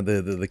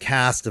the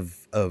cast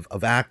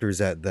of actors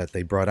that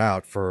they brought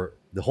out for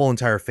the whole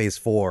entire Phase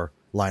 4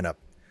 lineup,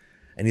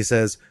 and he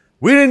says,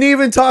 we didn't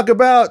even talk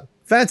about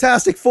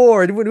Fantastic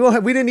Four.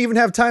 We didn't even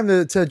have time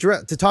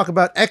to talk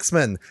about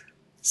X-Men.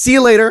 See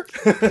you later.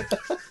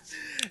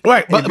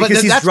 Right, but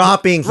because he's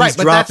dropping.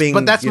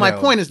 But that's my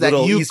point, is that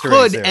you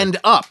could end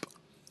up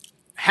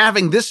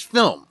having this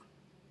film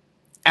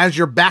as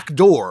your back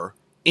door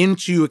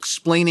into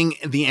explaining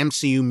the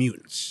MCU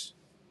mutants.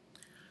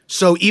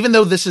 So even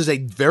though this is a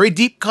very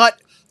deep cut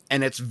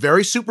and it's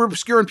very super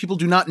obscure and people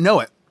do not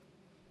know it,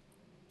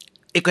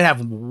 it could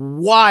have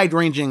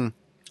wide-ranging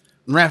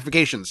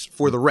ramifications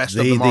for the rest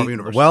of the Marvel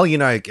universe. Well,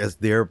 I guess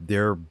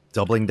they're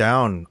doubling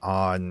down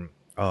on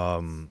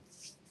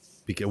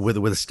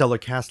with a stellar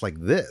cast like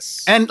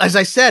this, and as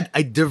I said,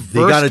 a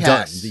diverse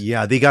cast.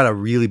 They got to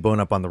really bone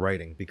up on the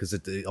writing because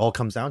it all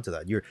comes down to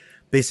that. You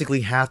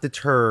basically have to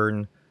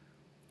turn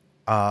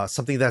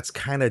something that's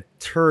kind of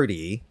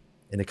turdy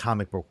in the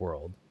comic book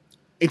world.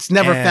 It's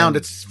never found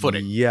its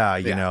footing. Yeah,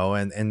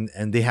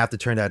 and they have to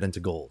turn that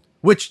into gold,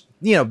 which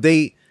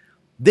they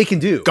can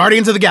do.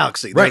 Guardians of the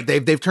Galaxy. Right.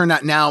 They've turned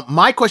that. Now,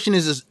 my question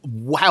is,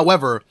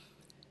 however,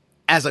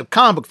 as a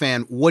comic book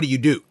fan, what do you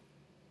do?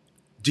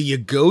 Do you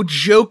go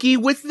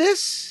jokey with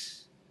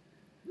this?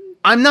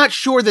 I'm not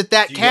sure that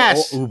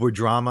cast... uber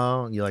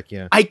drama? You like,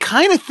 yeah. I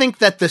kind of think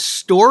that the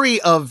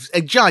story of...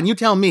 John, you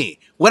tell me.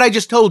 What I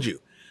just told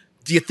you.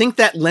 Do you think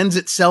that lends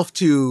itself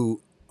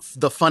to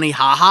the funny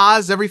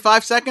ha-has every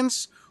 5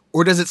 seconds?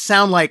 Or does it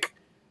sound like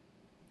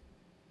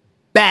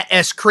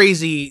bat-esque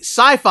crazy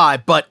sci-fi,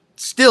 but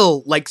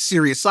still like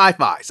serious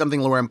sci-fi,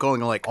 something where I'm calling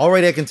like,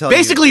 already I can tell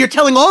basically you're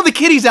telling all the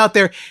kiddies out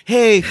there,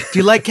 hey, do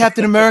you like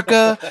Captain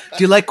America?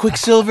 Do you like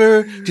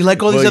Quicksilver? Do you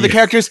like all these other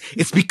characters?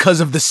 It's because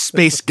of the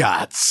space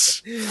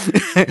gods.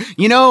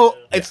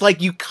 It's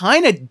like you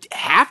kind of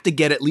have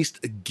to at least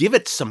give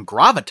it some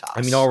gravitas.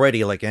 I mean,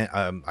 already like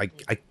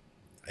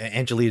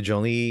Angelina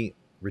Jolie,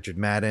 Richard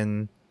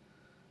Madden,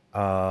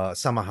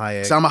 Salma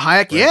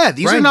Hayek, yeah,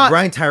 these are not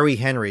Brian Tyree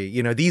Henry.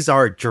 These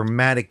are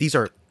dramatic. These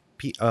are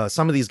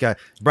some of these guys.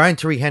 Brian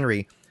Tyree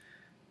Henry,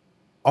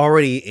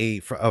 already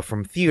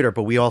from theater,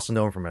 but we also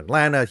know him from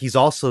Atlanta. He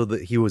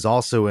was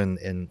also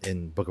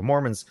in Book of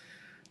Mormons.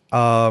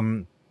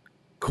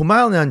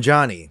 Kumail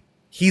Nanjiani,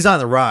 he's on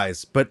the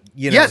rise, but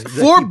yes,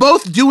 for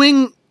both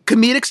doing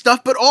comedic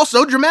stuff, but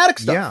also dramatic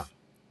stuff.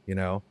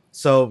 Yeah,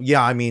 So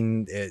yeah, I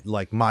mean,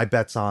 like my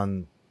bet's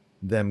on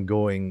them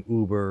going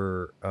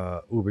uber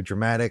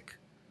dramatic.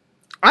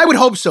 I would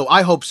hope so.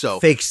 I hope so.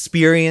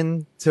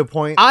 Shakespearean to a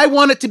point. I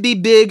want it to be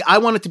big. I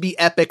want it to be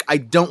epic. I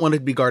don't want it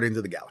to be Guardians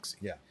of the Galaxy.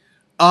 Yeah.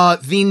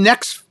 The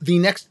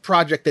next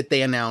project that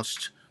they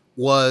announced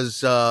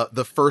was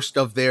the first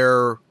of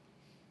their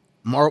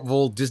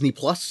Marvel Disney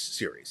Plus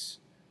series,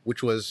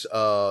 which was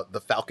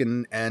the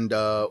Falcon and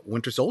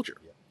Winter Soldier.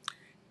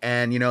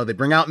 And they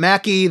bring out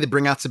Mackie, they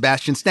bring out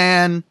Sebastian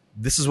Stan.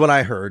 This is what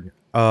I heard,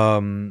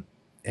 and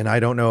I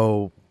don't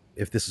know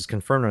if this is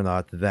confirmed or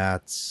not.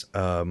 That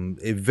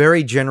a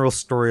very general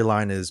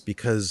storyline is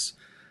because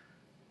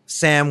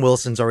Sam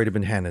Wilson's already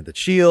been handed the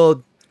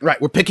shield. Right,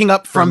 we're picking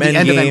up from the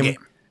end of Endgame.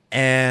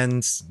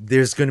 And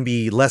there's going to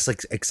be less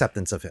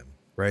acceptance of him,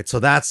 right? So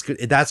that's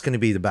going to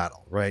be the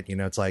battle, right?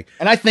 It's like,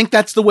 and I think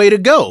that's the way to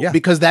go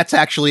because that's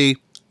the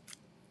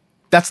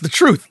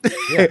truth.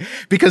 Yeah.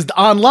 Because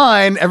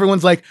online,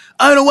 everyone's like,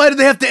 I don't know, why do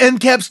they have to end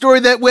Cap's story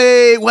that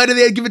way? Why do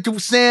they give it to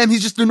Sam?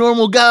 He's just a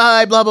normal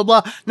guy, blah, blah,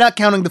 blah. Not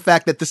counting the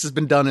fact that this has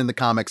been done in the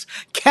comics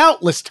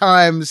countless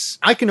times.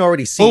 I can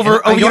already see over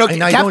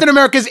Captain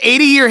America's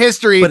 80-year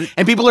history,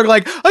 and people are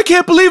like, I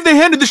can't believe they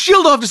handed the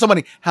shield off to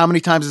somebody. How many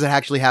times has it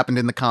actually happened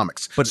in the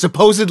comics? But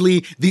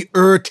supposedly the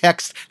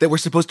text that we're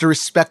supposed to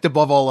respect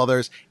above all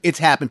others, it's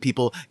happened,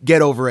 people.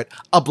 Get over it.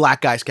 A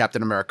black guy's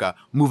Captain America.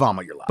 Move on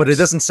with your lives. But it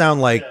doesn't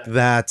sound like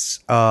that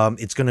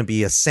it's going to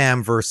be a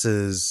Sam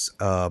versus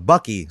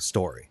Bucky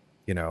story,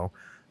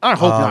 I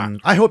hope not.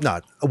 I hope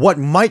not. What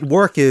might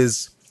work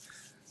is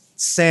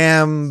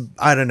Sam,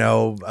 I don't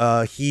know,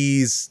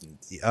 he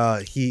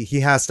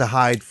has to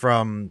hide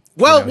from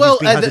there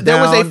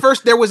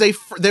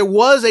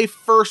was a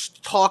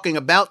first talking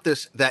about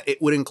this that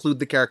it would include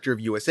the character of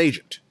US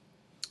Agent,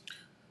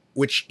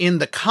 which in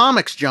the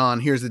comics,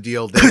 John, here's the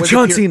deal.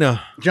 John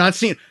Cena.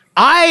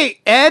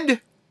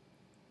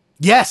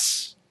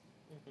 Yes.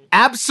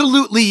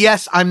 Absolutely,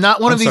 yes. I'm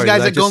not one of these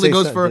guys that only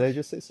goes for. Did I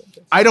just say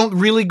something? I don't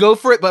really go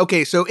for it, but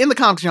okay. So in the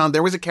comics, John,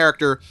 there was a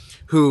character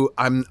who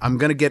I'm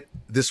gonna get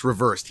this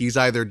reversed. He's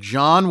either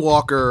John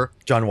Walker,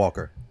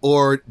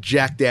 or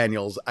Jack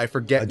Daniels. I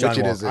forget which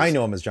it is. I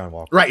know him as John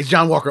Walker. Right, it's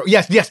John Walker.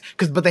 Yes.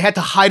 But they had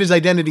to hide his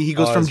identity. He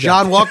goes from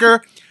John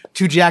Walker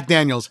to Jack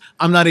Daniels.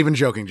 I'm not even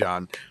joking,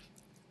 John.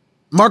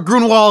 Mark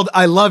Grunwald,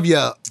 I love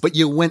you, but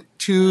you went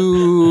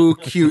too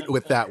cute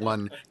with that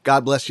one.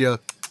 God bless you.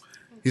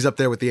 He's up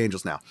there with the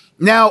Angels now.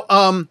 Now,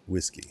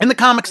 whiskey. In the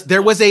comics,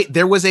 there was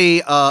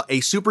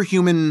a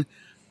superhuman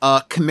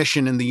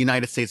commission in the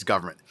United States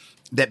government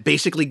that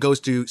basically goes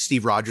to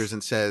Steve Rogers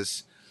and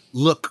says,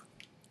 "Look,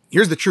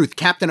 here's the truth.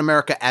 Captain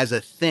America as a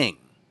thing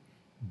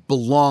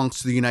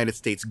belongs to the United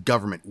States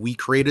government. We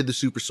created the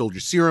super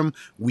soldier serum.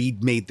 We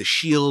made the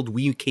shield.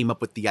 We came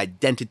up with the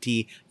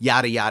identity.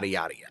 Yada yada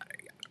yada yada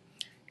yada."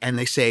 And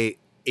they say,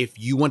 if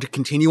you want to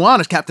continue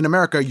on as Captain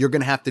America, you're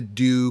going to have to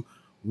do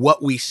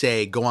what we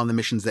say, go on the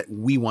missions that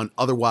we want.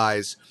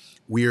 Otherwise,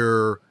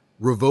 we're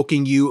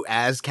revoking you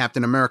as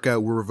Captain America.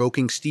 We're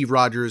revoking Steve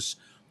Rogers,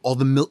 all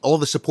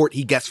the support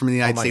he gets from the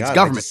United States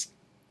government.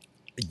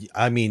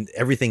 I mean,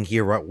 everything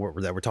here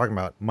that we're talking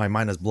about, my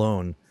mind is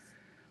blown.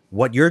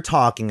 What you're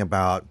talking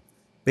about,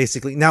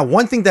 basically. Now,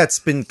 one thing that's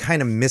been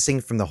kind of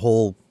missing from the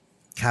whole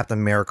Captain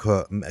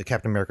America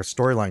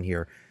storyline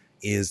here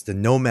is the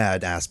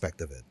nomad aspect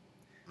of it.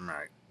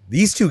 Right.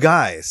 These two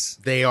guys,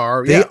 they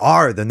are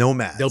the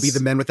nomads. They'll be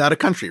the men without a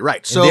country,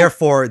 right? So, and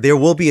therefore, there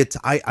will be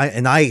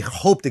I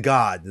hope to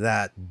God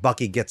that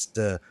Bucky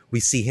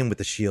we see him with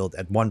the shield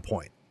at one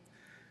point,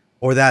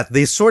 or that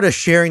they sort of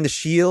sharing the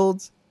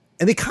shield,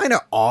 and they kind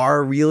of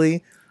are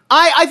really.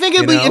 I think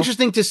it'd be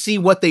interesting to see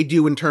what they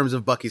do in terms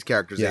of Bucky's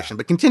characterization. Yeah.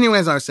 But continuing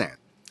as I was saying,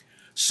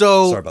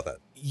 sorry about that.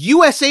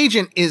 U.S.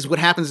 Agent is what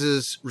happens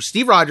is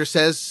Steve Rogers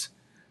says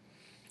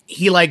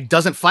he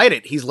doesn't fight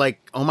it. He's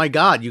like, oh my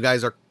God, you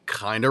guys are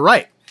kind of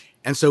right.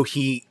 And so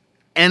he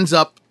ends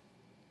up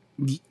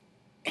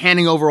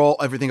handing over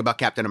everything about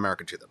Captain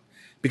America to them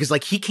because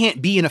he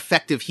can't be an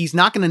effective, he's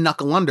not going to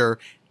knuckle under,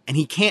 and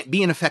he can't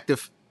be an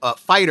effective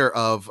fighter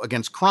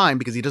against crime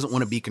because he doesn't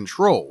want to be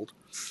controlled.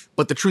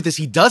 But the truth is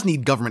he does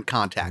need government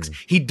contacts.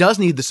 He does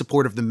need the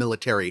support of the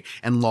military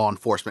and law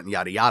enforcement and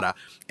yada yada.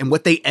 And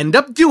what they end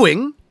up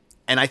doing,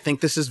 and I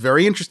think this is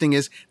very interesting,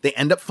 is they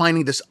end up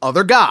finding this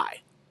other guy.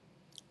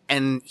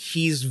 And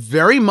he's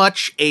very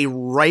much a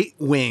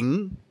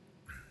right-wing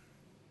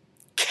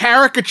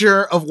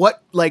caricature of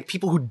what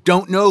people who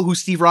don't know who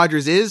Steve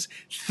Rogers is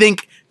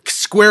think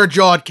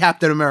square-jawed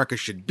Captain America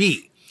should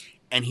be.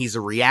 And he's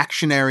a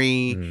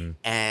reactionary,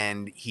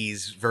 and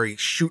he's very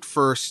shoot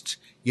first,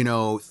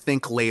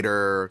 think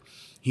later.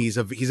 He's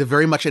a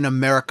very much an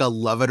America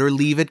love it or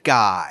leave it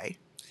guy.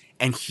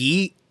 And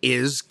he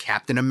is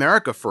Captain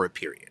America for a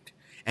period.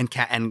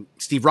 And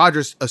Steve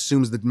Rogers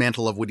assumes the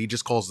mantle of what he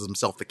just calls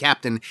himself the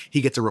captain.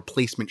 He gets a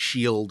replacement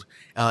shield.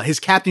 His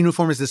captain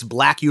uniform is this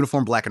black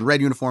and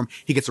red uniform.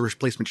 He gets a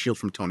replacement shield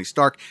from Tony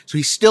Stark. So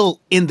he's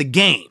still in the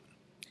game.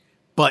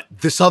 but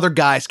this other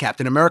guy's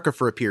Captain America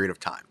for a period of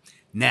time.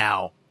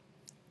 Now,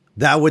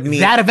 that would mean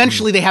that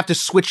eventually they have to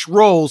switch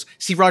roles.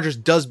 Steve Rogers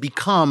does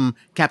become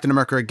Captain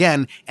America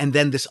again, and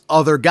then this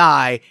other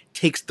guy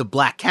takes the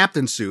black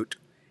captain suit,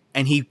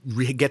 and he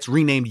gets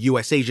renamed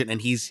U.S. Agent,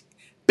 and he's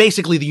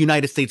basically the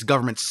United States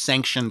government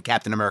sanctioned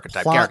Captain America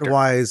type character.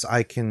 Plot-wise,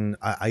 I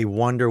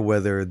wonder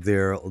whether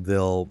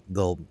they'll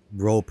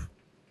rope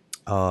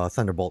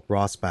Thunderbolt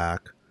Ross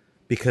back,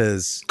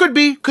 because could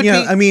be.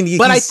 I mean,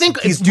 but I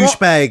think he's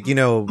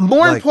douchebag.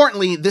 More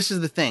importantly, this is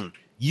the thing.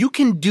 You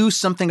can do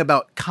something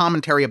about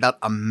commentary about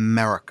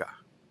America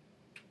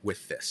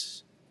with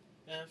this.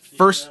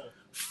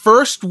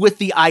 First with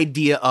the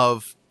idea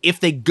of if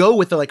they go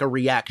with a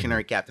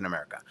reactionary Captain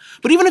America.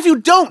 But even if you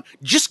don't,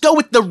 just go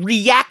with the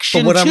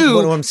reaction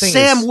to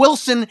Sam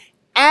Wilson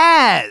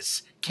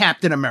as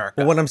Captain America.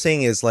 But what I'm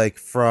saying is, like,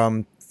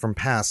 from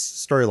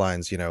past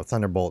storylines,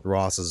 Thunderbolt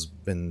Ross has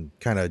been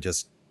kind of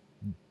just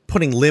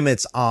putting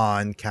limits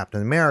on Captain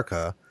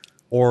America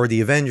or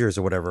the Avengers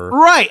or whatever,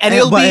 right? And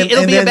it'll be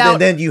about.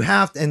 And then you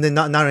have, and then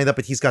not only that,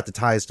 but he's got the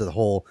ties to the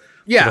whole,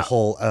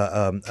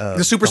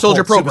 the Super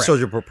Soldier program. Super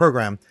Soldier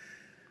program.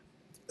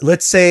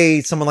 Let's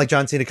say someone like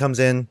John Cena comes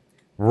in.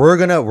 We're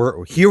gonna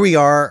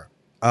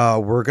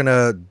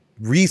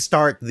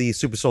restart the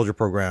Super Soldier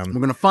program.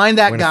 We're gonna find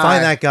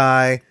that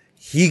guy.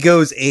 He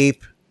goes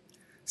ape.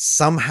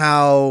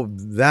 Somehow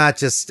that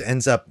just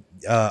ends up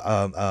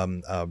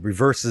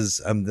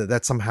reverses.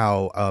 That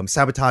somehow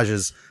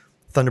sabotages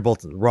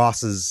Thunderbolt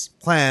Ross's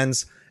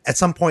plans. At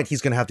some point,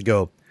 he's going to have to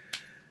go,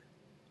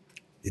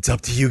 it's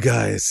up to you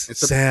guys,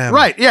 Sam.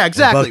 Right, yeah,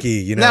 exactly.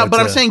 Bucky, but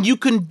I'm saying you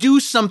can do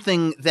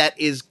something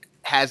that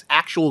has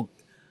actual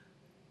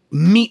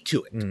meat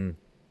to it.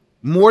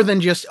 More than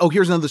just,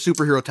 here's another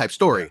superhero type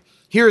story.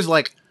 Here's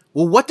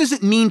what does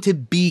it mean to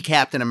be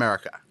Captain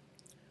America?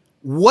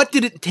 What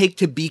did it take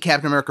to be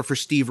Captain America for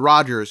Steve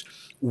Rogers?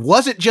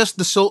 Was it just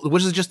the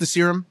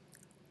serum?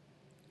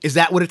 Is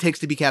that what it takes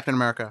to be Captain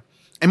America?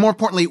 And more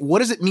importantly, what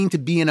does it mean to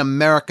be an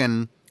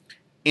American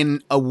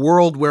in a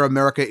world where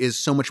America is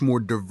so much more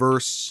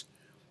diverse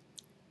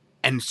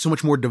and so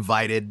much more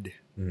divided?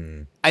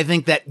 I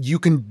think that you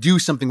can do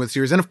something with the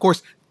series. And of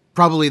course,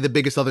 probably the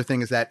biggest other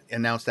thing is that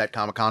announced at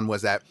Comic-Con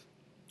was that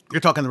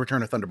you're talking the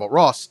return of Thunderbolt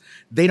Ross.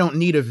 They don't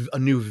need a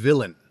new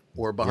villain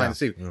or behind the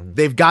scenes. Mm-hmm.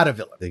 They've got a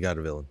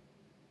villain.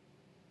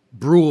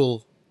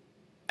 Brule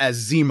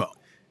as Zemo.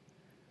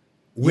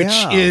 Which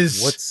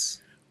is...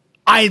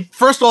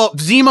 First of all,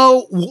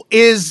 Zemo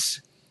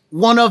is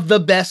one of the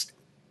best.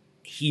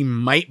 He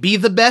might be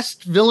the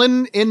best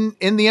villain in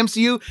the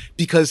MCU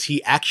because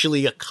he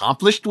actually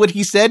accomplished what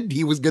he said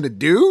he was going to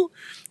do.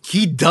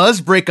 He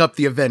does break up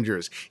the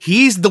Avengers.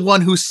 He's the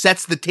one who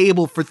sets the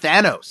table for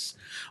Thanos.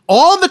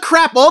 All the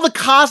crap, all the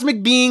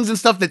cosmic beings and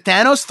stuff that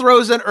Thanos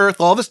throws on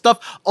Earth, all the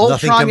stuff,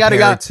 Ultron, yada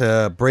yada.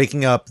 To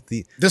breaking up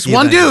this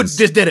one Avengers. Dude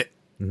just did it.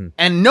 Mm-hmm.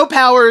 And no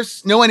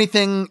powers, no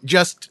anything,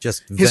 just his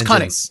vengeance.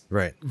 Cunning.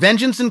 Right.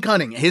 Vengeance and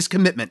cunning, his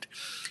commitment.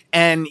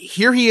 And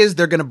here he is.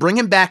 They're going to bring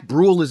him back.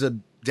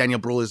 Daniel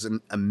Brühl is an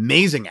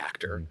amazing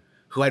actor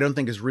who I don't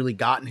think has really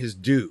gotten his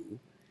due.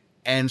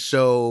 And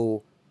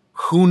so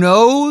who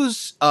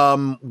knows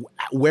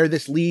where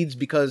this leads,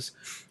 because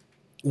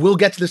we'll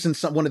get to this in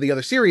one of the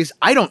other series.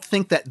 I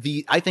think that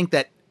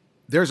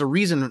there's a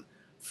reason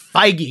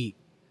Feige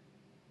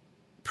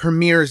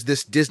premieres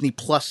this Disney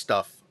Plus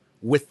stuff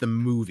with the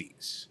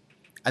movies.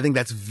 I think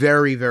that's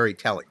very, very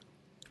telling.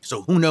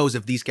 So who knows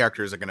if these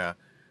characters are going to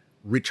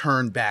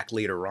return back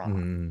later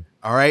on.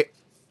 All right.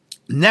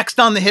 Next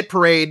on the hit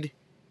parade,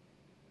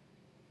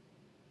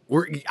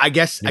 I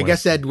guess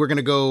Ed, we're going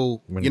to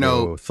go,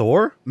 go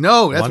Thor?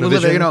 No, that's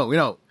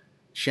what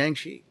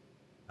Shang-Chi.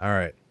 All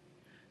right.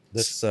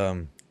 Let's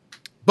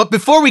But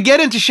before we get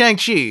into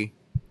Shang-Chi,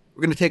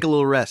 we're going to take a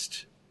little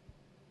rest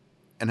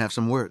and have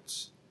some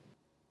words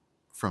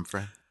from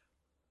Fred.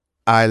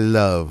 I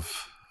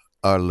love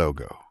our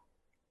logo.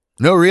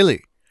 No,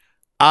 really.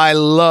 I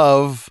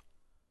love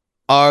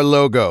our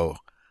logo.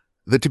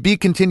 The To Be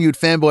Continued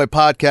Fanboy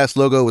Podcast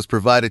logo was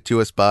provided to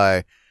us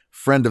by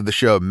friend of the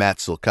show, Matt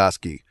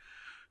Silkowski,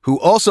 who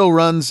also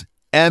runs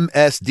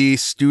MSD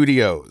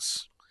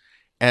Studios.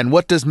 And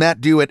what does Matt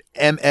do at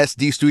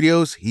MSD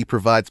Studios? He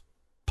provides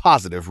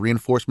positive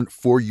reinforcement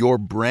for your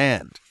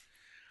brand.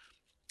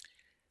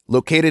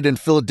 Located in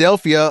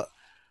Philadelphia,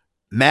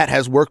 Matt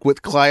has worked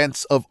with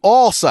clients of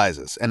all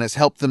sizes and has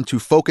helped them to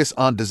focus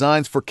on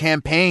designs for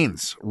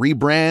campaigns,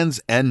 rebrands,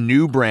 and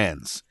new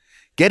brands.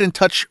 Get in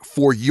touch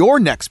for your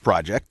next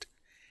project.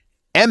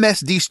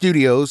 MSD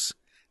Studios.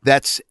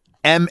 That's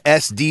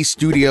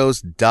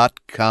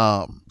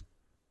msdstudios.com.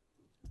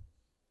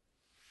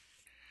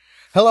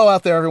 Hello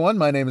out there, everyone.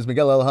 My name is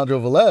Miguel Alejandro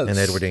Velez. And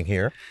Edward Ng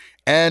here.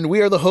 And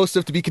we are the hosts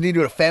of To Be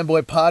Continued, a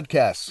Fanboy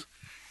Podcast.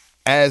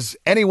 As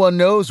anyone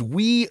knows,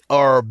 we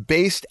are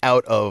based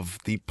out of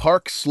the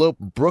Park Slope,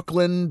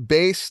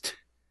 Brooklyn-based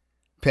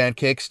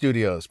Pancake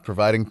Studios,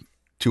 providing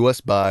to us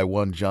by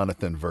one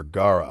Jonathan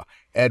Vergara.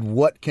 Ed,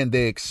 what can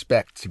they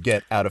expect to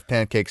get out of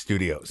Pancake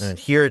Studios? And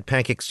here at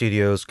Pancake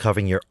Studios,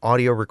 covering your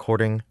audio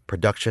recording,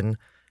 production,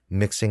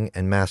 mixing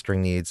and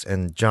mastering needs,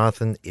 and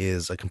Jonathan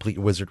is a complete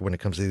wizard when it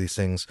comes to these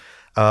things.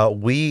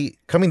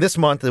 Coming this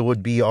month, it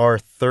would be our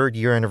 3rd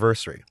year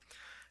anniversary,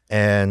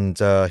 and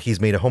he's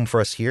made a home for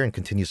us here and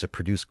continues to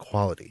produce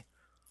quality.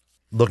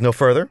 Look no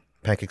further.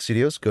 Pancake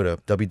Studios. Go to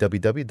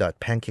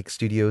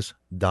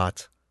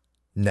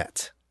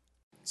www.pancakestudios.net.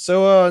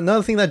 So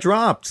another thing that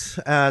dropped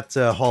at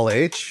Hall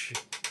H,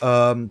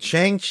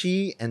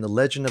 Shang-Chi and the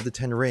Legend of the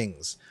Ten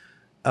Rings.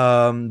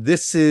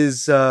 This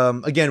is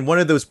again one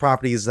of those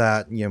properties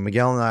that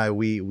Miguel and I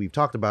we've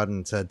talked about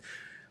and said,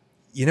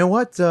 you know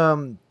what?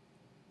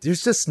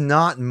 There's just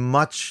not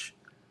much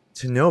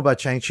to know about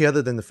Shang-Chi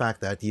other than the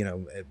fact that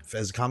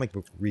as comic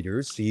book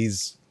readers,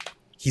 he's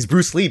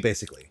Bruce Lee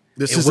basically.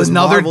 This is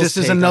another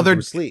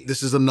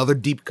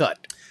deep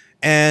cut.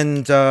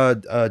 And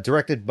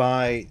directed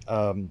by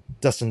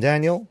Dustin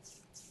Daniel,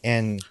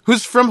 and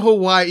who's from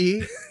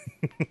Hawaii,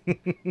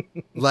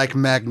 like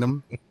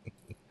Magnum.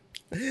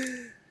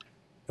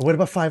 What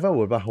about 5-0?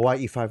 What about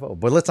Hawaii 5-0?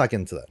 But let's not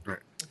get into that.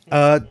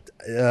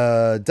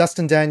 Right.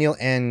 Dustin Daniel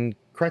and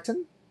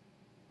Cretton.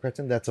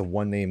 That's a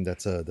one name.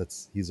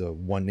 He's a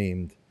one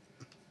named.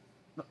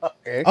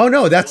 Okay. Oh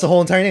no, that's the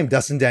whole entire name.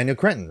 Dustin Daniel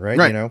Cretton, right?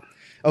 Right.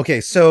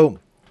 Okay, so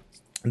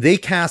they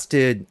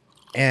casted,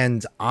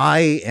 and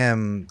I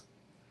am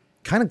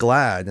kind of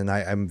glad, and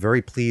I'm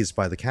very pleased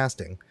by the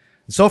casting.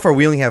 So far,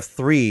 we only have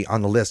 3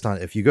 on the list.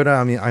 If you go to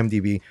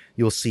IMDb,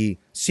 you'll see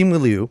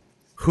Simu Liu,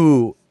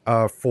 who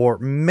for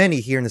many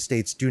here in the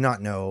States do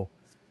not know,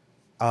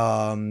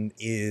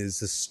 is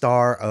the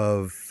star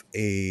of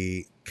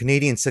a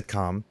Canadian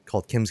sitcom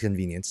called Kim's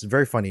Convenience. It's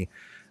very funny.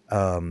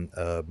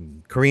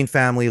 Korean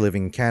family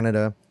living in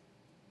Canada.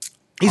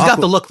 He's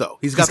got the look, though.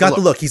 He's got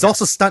the look. He's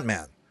also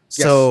stuntman.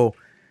 Yes. So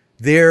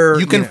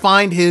you can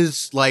find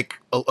his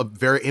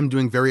him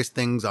doing various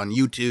things on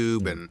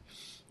YouTube and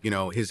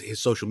his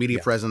social media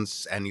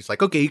presence, and he's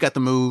like, okay, you got the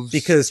moves.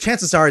 Because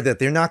chances are that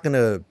they're not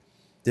gonna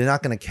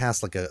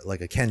cast like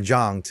a Ken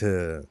Jeong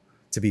to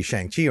be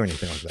Shang-Chi or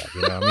anything like that.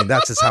 I mean,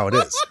 that's just how it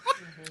is.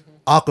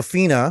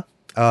 Awkwafina,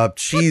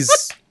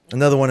 she's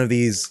another one of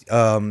these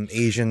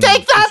Asian.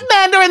 Take that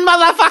Mandarin,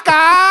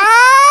 motherfucker!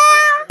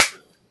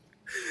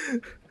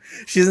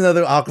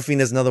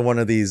 Awkwafina is another one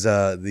of these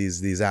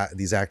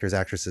actors,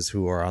 actresses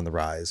who are on the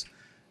rise.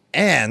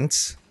 And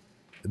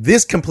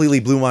this completely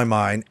blew my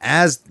mind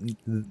as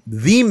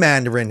the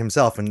Mandarin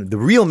himself, and the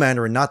real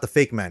Mandarin, not the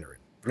fake Mandarin.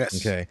 Yes.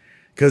 Okay.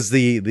 Because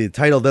the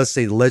title does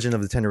say The Legend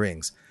of the Ten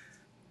Rings.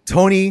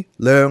 Tony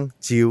Leung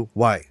Chiu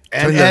Wai.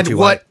 And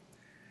what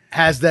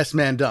has this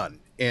man done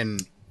in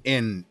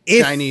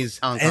Chinese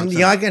Hong Kong?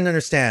 And I can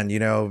understand,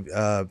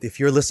 if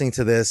you're listening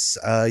to this,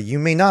 you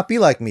may not be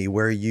like me,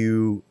 where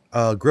you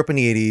grew up in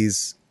the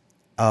 80s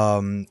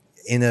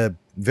in a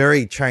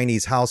very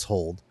Chinese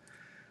household,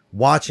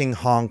 watching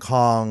Hong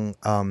Kong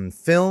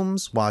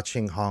films,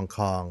 watching Hong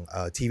Kong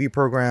TV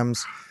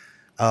programs.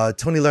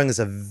 Tony Leung is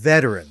a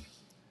veteran.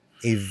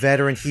 He's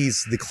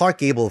the Clark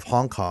Gable of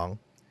Hong Kong,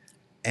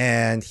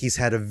 and he's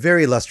had a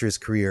very illustrious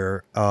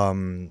career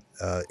in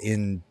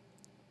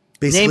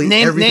basically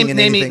everything and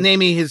anything. Name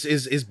me his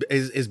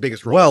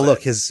biggest role. Well,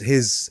 look, his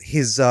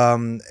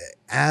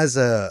as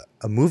a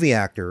movie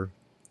actor,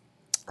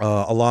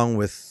 along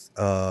with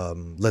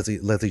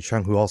Leslie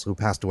Chung, who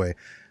passed away.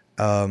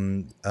 I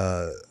need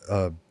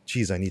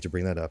to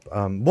bring that up.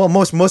 Well,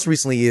 most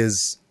recently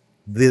is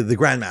the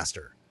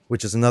Grandmaster,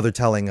 which is another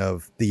telling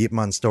of the Ip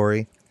Man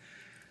story.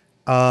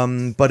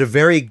 But a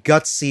very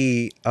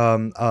gutsy,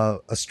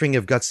 a string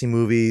of gutsy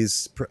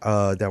movies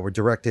that were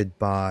directed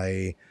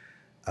by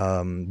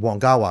Wong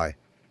Kar-wai.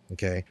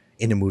 Okay,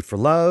 In the Mood for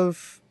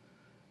Love.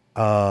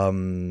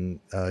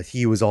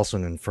 He was also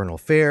in Infernal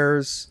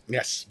Affairs.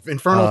 Yes,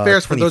 Infernal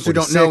Affairs. For those who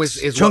don't know,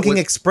 is Chungking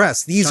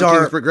Express. These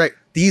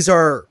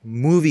are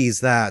movies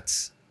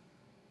that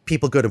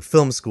people go to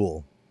film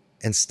school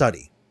and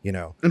study.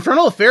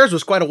 Infernal Affairs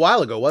was quite a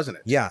while ago, wasn't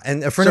it? Yeah,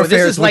 and Infernal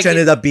Affairs, which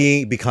ended up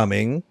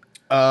becoming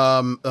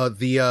what's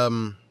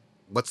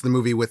the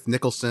movie with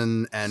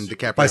Nicholson and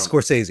DiCaprio?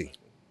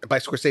 By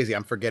Scorsese.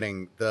 I'm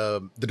forgetting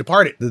the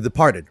Departed. The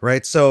Departed,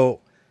 right? I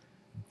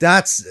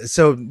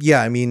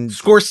mean,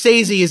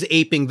 Scorsese is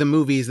aping the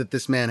movies that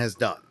this man has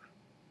done.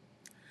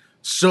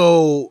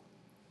 So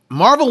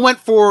Marvel went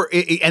for,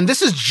 and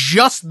this is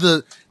just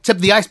the tip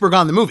of the iceberg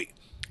on the movie.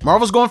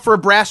 Marvel's going for a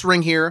brass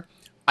ring here.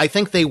 I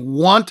think they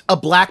want a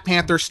Black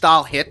Panther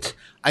style hit.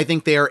 I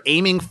think they are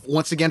aiming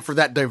once again for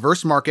that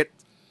diverse market.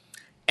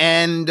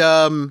 And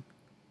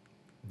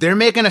they're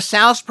making a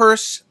silk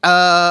purse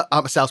out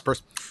of a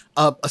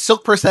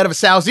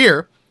sow's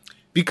ear,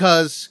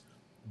 because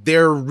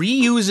they're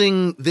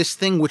reusing this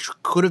thing, which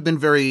could have been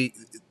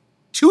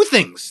two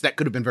things that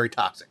could have been very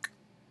toxic.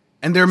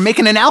 And they're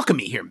making an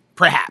alchemy here,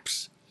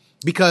 perhaps,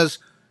 because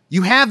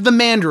you have the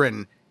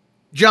Mandarin.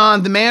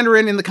 John, the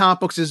Mandarin in the comic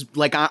books is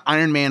like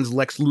Iron Man's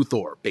Lex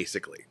Luthor,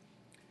 basically.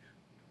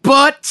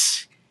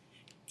 But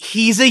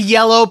he's a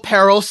yellow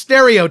peril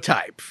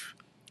stereotype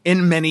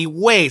in many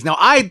ways. Now,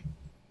 I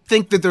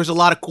think that there's a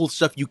lot of cool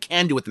stuff you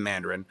can do with the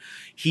Mandarin.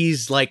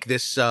 He's like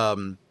this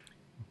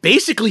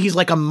basically he's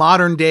like a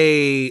modern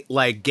day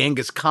like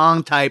Genghis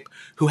Khan type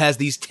who has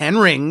these 10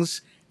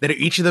 rings that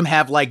each of them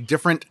have like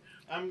different.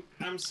 I'm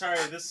sorry.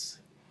 This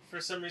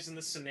for some reason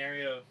this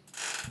scenario.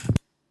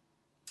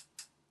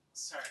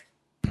 Sorry.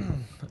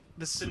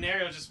 The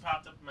scenario just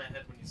popped up in my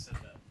head when you said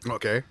that.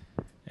 Okay.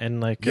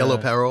 And like Yellow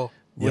Peril.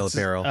 Yellow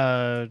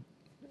Peril.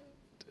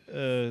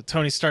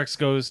 Tony Stark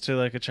goes to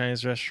like a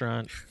Chinese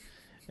restaurant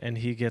and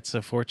he gets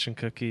a fortune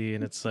cookie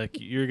and it's like,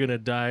 you're gonna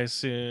die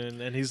soon,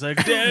 and he's like,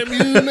 damn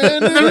you,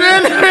 man.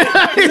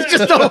 He's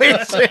just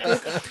always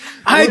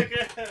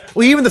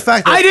Well, even the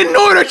fact that I didn't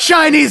order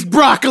Chinese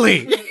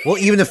broccoli. Well,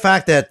 even the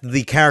fact that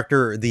the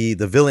character, the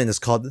villain, is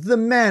called the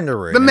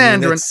Mandarin. The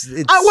Mandarin. It's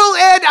well,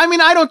 Ed, I mean,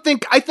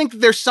 I think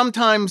that there's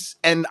sometimes,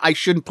 and I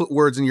shouldn't put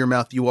words in your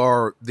mouth, you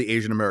are the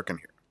Asian American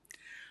here.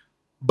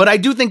 But I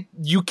do think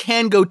you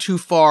can go too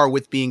far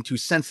with being too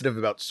sensitive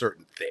about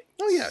certain things.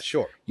 Oh, yeah,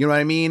 sure. You know what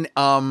I mean?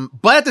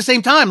 But at the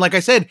same time, like I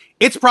said,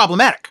 it's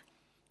problematic.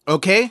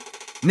 Okay?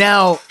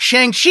 Now,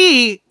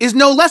 Shang-Chi is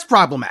no less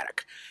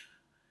problematic.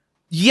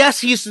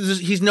 Yes,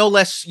 he's no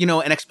less,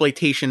 an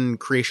exploitation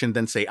creation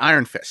than, say,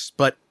 Iron Fist.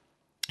 But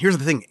here's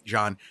the thing,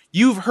 John.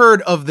 You've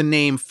heard of the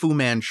name Fu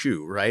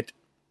Manchu, right?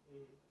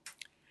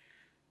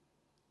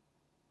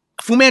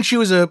 Fu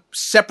Manchu is a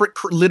separate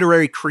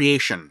literary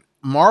creation.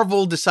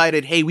 Marvel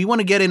decided, hey, we want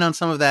to get in on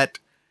some of that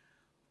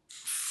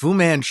Fu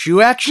Manchu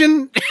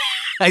action.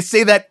 I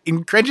say that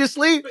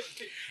incredulously.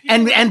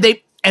 And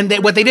they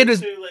what they did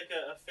is, like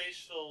a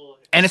facial,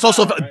 and it's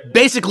also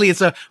basically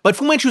but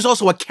Fu Manchu is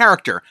also a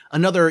character,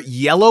 another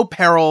Yellow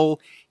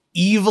Peril,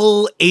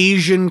 evil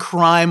Asian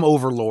crime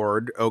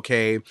overlord,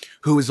 okay,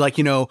 who is like,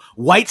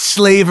 white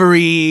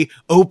slavery,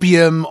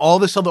 opium, all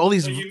these. So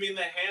you mean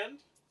the Hand?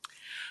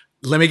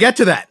 Let me get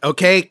to that,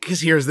 okay?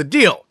 Because here's the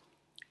deal.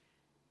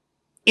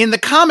 In the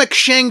comic,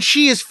 Shang-Chi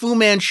is Fu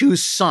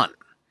Manchu's son.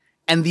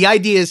 And the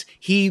idea is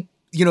he,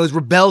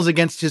 rebels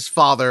against his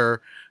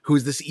father,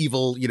 who's this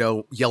evil,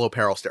 Yellow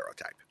Peril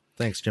stereotype.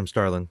 Thanks, Jim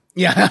Starlin.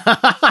 Yeah.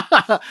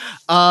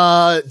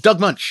 Doug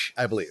Munch,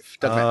 I believe.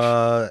 Doug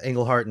Munch.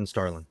 Englehart and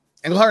Starlin.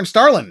 Englehart and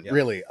Starlin, yeah.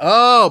 Really?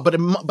 Oh,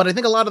 but I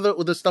think a lot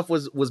of the stuff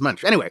was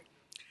Munch. Anyway.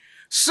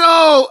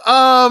 So,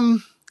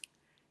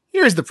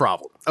 here's the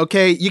problem,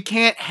 okay? You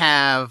can't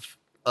have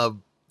a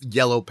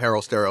Yellow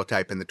Peril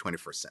stereotype in the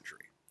 21st century.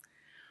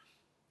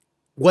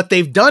 What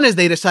they've done is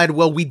they decided,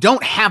 well, we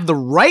don't have the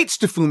rights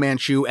to Fu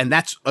Manchu, and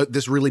that's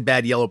this really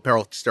bad Yellow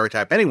Peril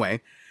stereotype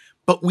anyway,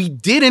 but we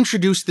did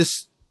introduce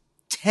this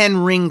 10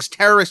 Rings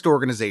terrorist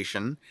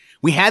organization.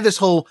 We had this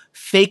whole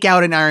fake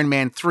out in Iron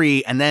Man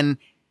 3, and then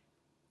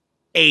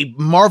a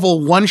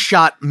Marvel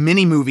one-shot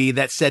mini-movie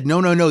that said,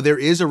 no, there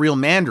is a real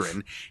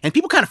Mandarin, and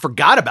people kind of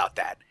forgot about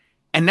that.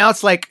 And now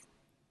it's like,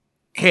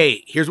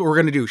 hey, here's what we're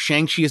going to do.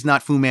 Shang-Chi is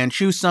not Fu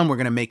Manchu's son. We're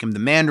going to make him the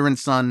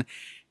Mandarin's son.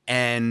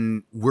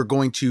 And we're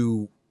going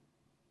to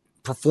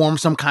perform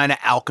some kind of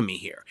alchemy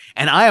here.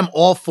 And I am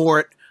all for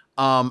it.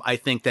 I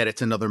think that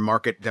it's another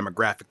market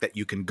demographic that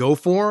you can go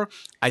for.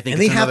 I think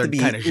it's another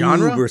kind of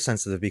genre. Uber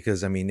sensitive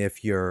because, I mean,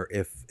 if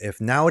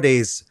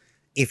nowadays,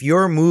 if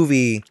your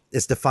movie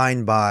is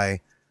defined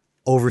by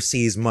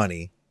overseas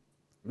money,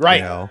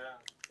 right?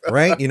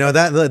 Right?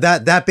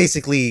 That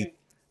basically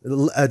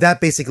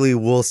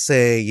will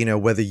say,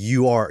 whether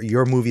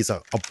your movie is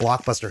a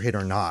blockbuster hit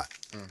or not.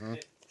 Mm-hmm.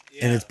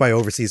 And it's by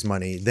overseas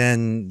money,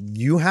 then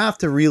you have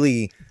to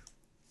really,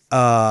 be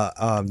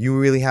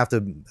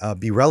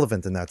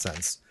relevant in that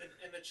sense. And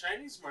the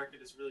Chinese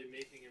market is really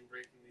making and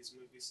breaking these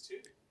movies too,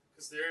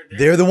 because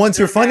they're the ones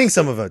who are funding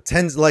some of it.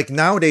 Like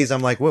nowadays,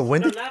 I'm like, well,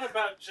 when did? Not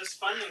about just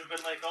funding,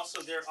 but like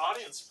also their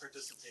audience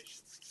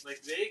participation.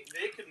 Like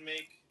they could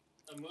make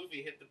a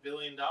movie hit the $1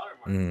 billion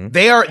mark. Mm-hmm.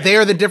 They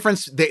are the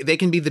difference. They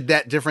can be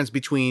the difference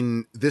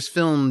between this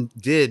film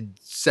did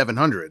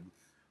 700,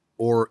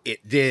 or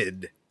it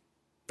did,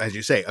 as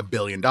you say, $1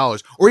 billion,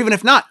 or even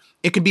if not,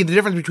 it could be the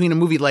difference between a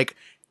movie like,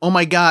 oh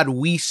my God,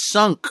 we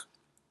sunk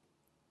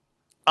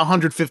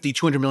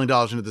 $150-200 million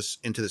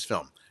into this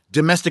film.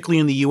 Domestically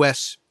in the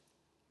U.S.,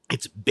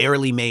 it's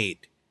barely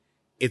made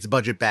its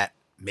budget back.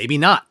 Maybe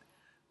not,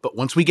 but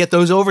once we get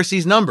those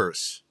overseas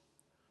numbers,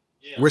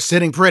 we're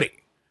sitting pretty.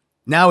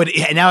 Now it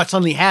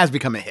suddenly has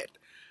become a hit.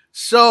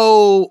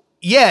 So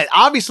yeah,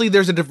 obviously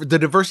there's the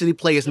diversity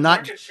play is not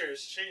market share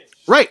has changed,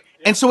 right,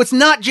 and so it's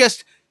not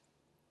just,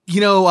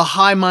 a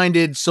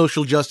high-minded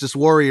social justice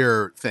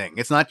warrior thing.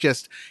 It's not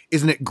just,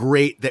 isn't it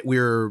great that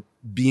we're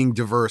being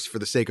diverse for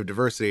the sake of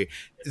diversity?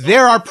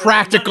 There are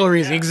practical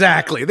reasons.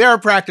 Exactly. There are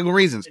practical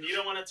reasons. And you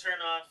don't want to turn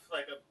off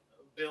like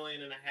 $1.5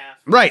 billion.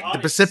 Right. The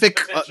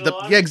Pacific.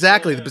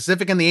 Exactly. The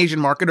Pacific and the Asian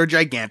market are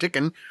gigantic,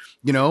 and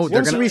what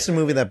was the recent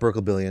movie that broke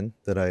 $1 billion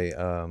that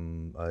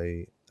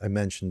I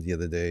mentioned the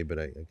other day, but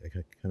I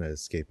kind of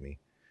escaped me.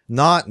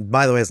 Not,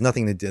 by the way, has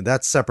nothing to do.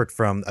 That's separate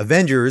from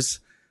Avengers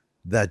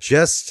that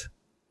just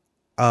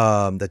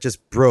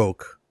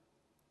broke.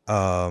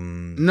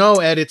 No,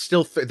 Ed, it's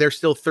still they're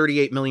still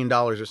 $38 million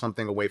or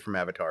something away from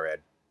Avatar,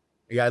 Ed.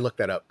 Yeah, I looked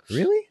that up.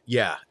 Really?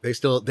 Yeah,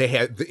 they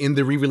had in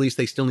the re-release.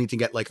 They still need to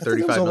get like $35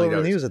 million. All over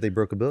the news that they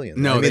broke $1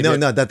 billion. No,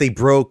 no, that they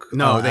broke.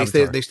 No,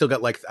 they still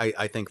got like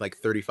I think like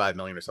 35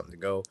 million or something to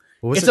go.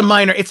 It's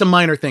a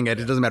minor thing, Ed.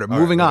 It doesn't matter.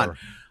 Moving on.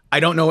 I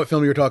don't know what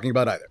film you were talking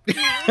about either.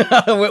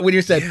 When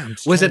you said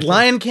was it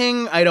Lion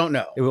King? I don't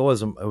know. It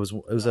was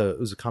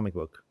a comic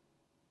book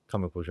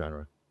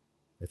genre,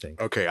 I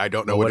think. Okay, I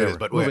don't know what it is,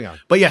 but moving on.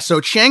 But yeah,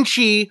 so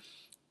Shang-Chi.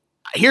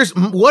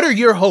 What are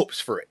your hopes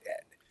for it,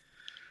 Ed?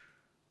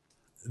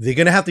 They're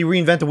gonna have to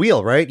reinvent the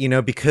wheel, right?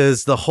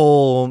 Because the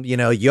whole, I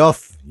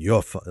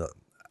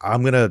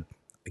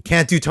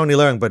can't do Tony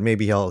Leung, but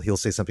maybe he'll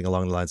say something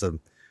along the lines of,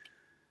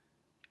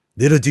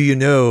 "Little do you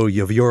know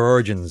of your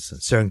origins,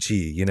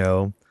 Shang-Chi,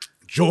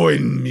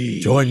 Join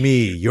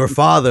me, your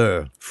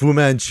father, Fu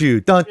Manchu,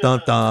 dun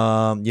dun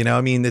dun."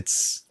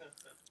 It's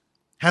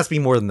has to be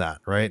more than that,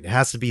 right? It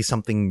has to be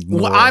something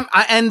more. Well,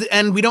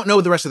 and we don't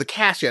know the rest of the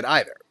cast yet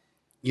either.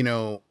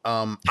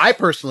 I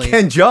personally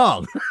Ken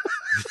Jeong.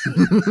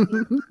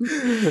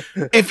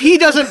 If he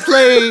doesn't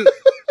play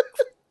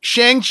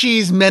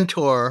Shang-Chi's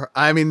mentor,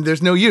 I mean,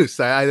 there's no use.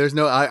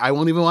 I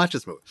won't even watch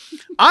this movie.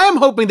 I am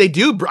hoping they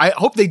do. I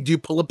hope they do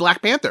pull a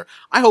Black Panther.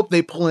 I hope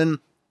they pull in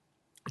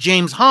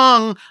James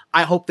Hong.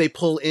 I hope they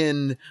pull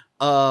in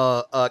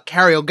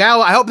Cary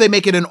Ogawa. I hope they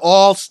make it an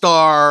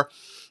all-star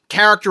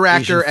character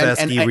actor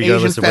and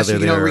Asian fest.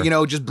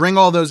 Just bring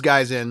all those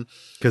guys in.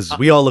 Because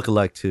we all look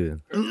alike too.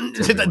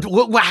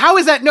 How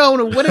is that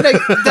known?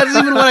 That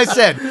isn't even what I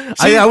said.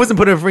 See, I wasn't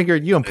putting a finger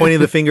at you. I'm pointing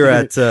the finger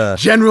at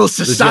General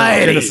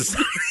Society.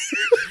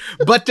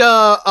 But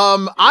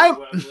I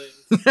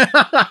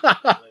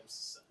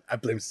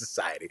blame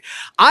society.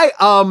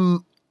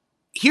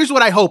 Here's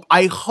what I hope.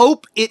 I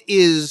hope it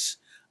is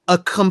a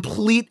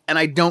complete, and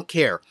I don't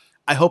care.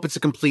 I hope it's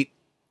a complete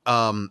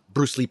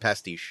Bruce Lee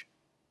pastiche.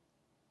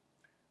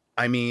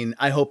 I mean,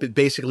 I hope it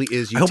basically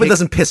is. I hope it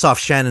doesn't piss off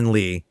Shannon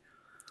Lee.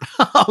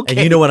 Okay. And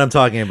you know what I'm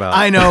talking about.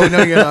 I know,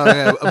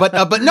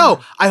 but no,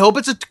 I hope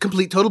it's a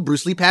complete, total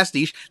Bruce Lee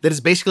pastiche that is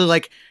basically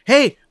like,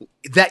 hey,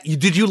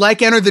 did you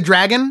like Enter the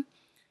Dragon?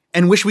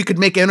 And wish we could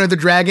make Enter the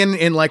Dragon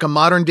in like a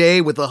modern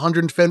day with a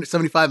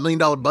 $175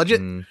 million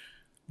budget?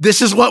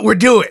 This is what we're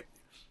doing.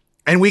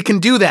 And we can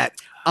do that.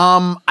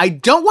 I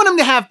don't want him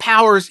to have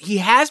powers. He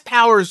has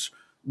powers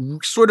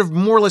sort of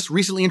more or less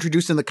recently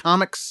introduced in the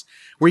comics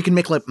where he can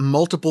make like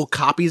multiple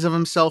copies of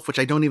himself, which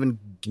I don't even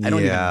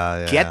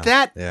get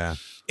that. Yeah.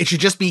 It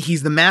should just be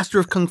he's the master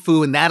of Kung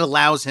Fu, and that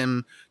allows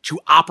him to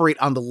operate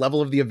on the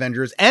level of the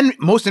Avengers. And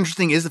most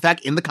interesting is the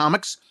fact in the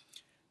comics,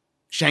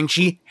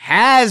 Shang-Chi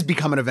has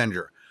become an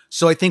Avenger.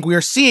 So I think we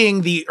are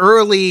seeing the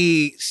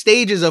early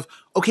stages of,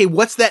 okay,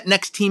 what's that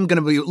next team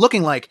going to be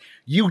looking like?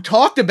 You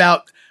talked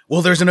about,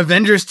 well, there's an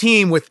Avengers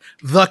team with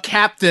the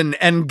Captain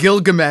and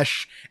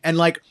Gilgamesh. And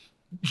like,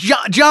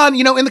 John,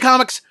 in the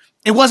comics,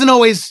 it wasn't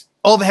always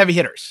all the heavy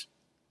hitters.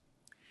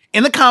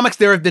 In the comics,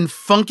 there have been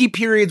funky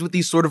periods with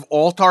these sort of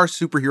all-star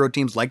superhero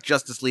teams like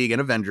Justice League and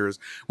Avengers,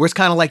 where it's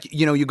kind of like,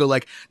 you go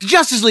like, the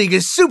Justice League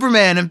is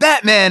Superman and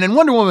Batman and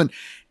Wonder Woman.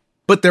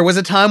 But there was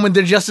a time when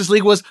the Justice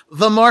League was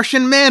the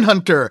Martian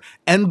Manhunter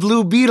and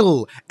Blue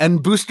Beetle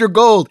and Booster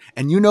Gold.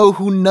 And you know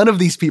who none of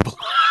these people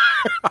are.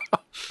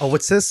 Oh,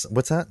 what's this?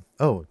 What's that?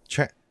 Oh,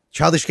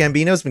 Childish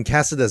Gambino's been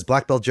casted as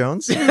Black Belt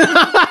Jones?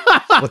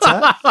 What's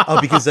that? Oh,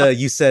 because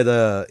you said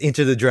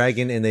Enter the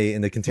Dragon in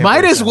the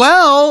contemporary. Might as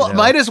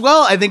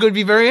well. I think it would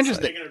be very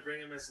interesting. Are they gonna bring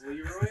him as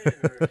Leroy?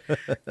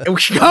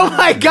 Oh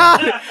my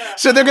God!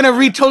 So they're gonna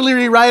totally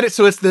rewrite it.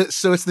 So it's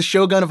the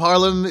Shogun of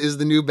Harlem is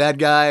the new bad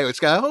guy.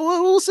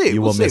 We'll see.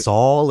 You will miss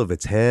all of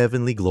its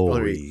heavenly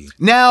glory.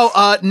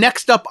 Now,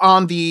 next up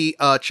on the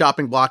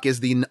chopping block is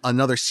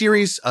another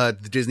series,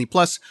 the Disney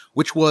Plus,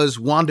 which was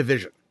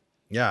WandaVision.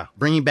 Yeah,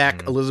 bringing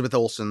back Elizabeth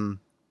Olsen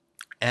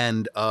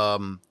and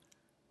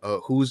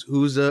who's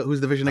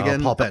the Vision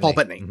again? Paul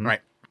Bettany. Mm-hmm. Right.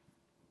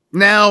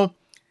 Now,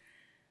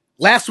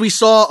 last we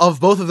saw of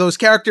both of those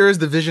characters,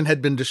 the Vision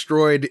had been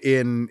destroyed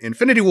in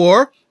Infinity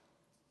War,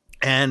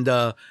 and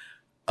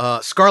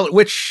Scarlet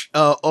Witch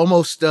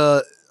almost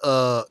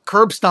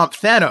curb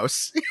stomped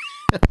Thanos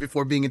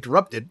before being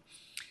interrupted.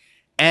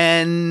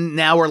 And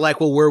now we're like,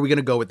 well, where are we going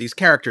to go with these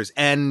characters?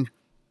 And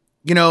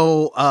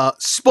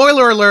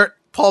spoiler alert: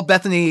 Paul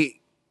Bettany.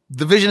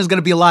 The Vision is going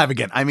to be alive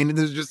again. I mean,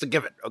 this is just a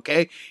given,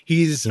 okay?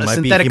 He's a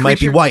synthetic creature. He might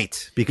be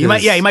white.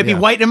 Because, he might be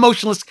white and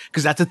emotionless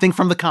because that's a thing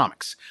from the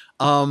comics.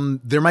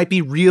 There might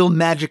be real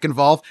magic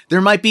involved. There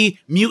might be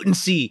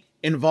mutancy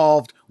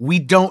involved. We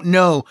don't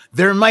know.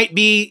 There might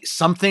be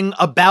something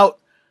about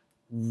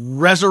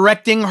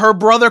resurrecting her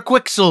brother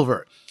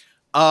Quicksilver.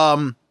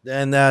 And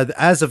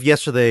as of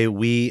yesterday,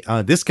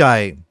 this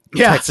guy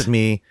texted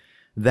me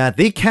that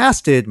they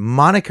casted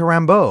Monica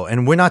Rambeau,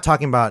 and we're not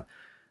talking about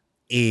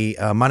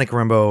Monica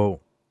Rambeau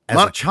as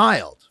a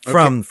child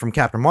from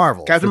Captain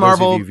Marvel. Captain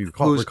Marvel, who's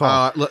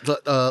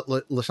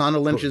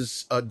Lashana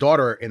Lynch's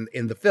daughter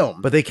in the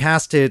film. But they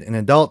casted an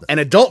adult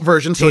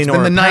version, so it's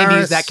been the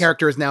 90s. That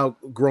character is now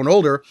grown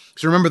older.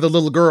 So remember the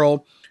little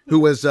girl who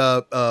was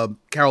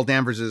Carol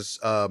Danvers's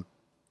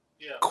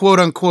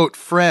quote-unquote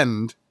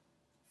friend.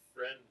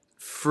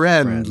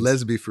 friend, Friends.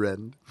 lesbian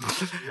friend.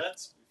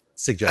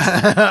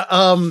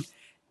 Suggestion.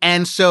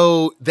 And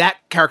so that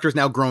character is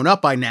now grown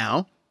up by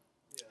now,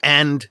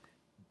 and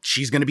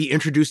she's going to be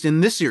introduced in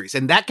this series.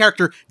 And that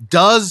character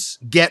does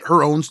get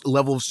her own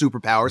level of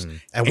superpowers.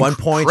 At one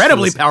point,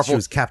 incredibly powerful. She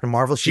was Captain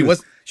Marvel. She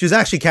was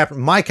actually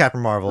my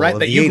Captain Marvel, right of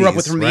that the you 80s, grew up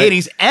with from right? the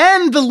 80s,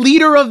 and the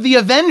leader of the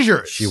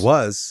Avengers. She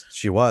was.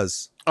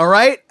 All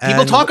right,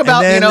 people And- talk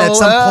about and then at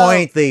some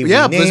point they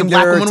Blizzard renamed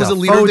Black her Woman was to the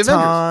leader of the Avengers.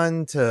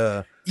 Photon,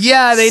 to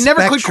Yeah, they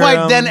never could quite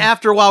Spectrum. then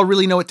after a while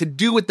really know what to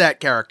do with that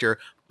character,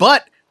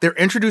 but they're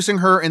introducing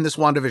her in this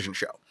WandaVision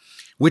show,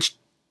 which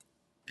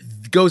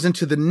goes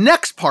into the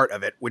next part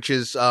of it, which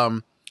is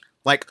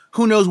like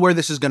who knows where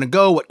this is going to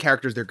go, what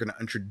characters they're going to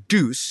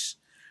introduce.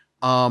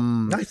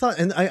 I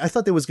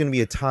thought there was going to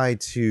be a tie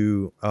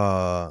to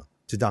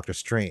Doctor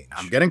Strange.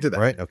 I'm getting to that.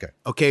 Right? Okay.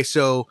 Okay,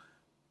 so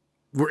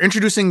we're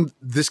introducing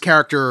this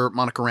character,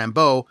 Monica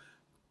Rambeau.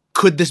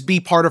 Could this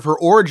be part of her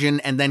origin?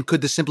 And then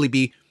could this simply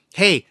be,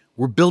 hey,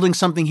 we're building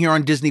something here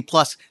on Disney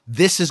Plus.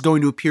 This is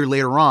going to appear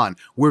later on.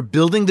 We're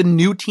building the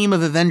new team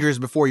of Avengers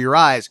before your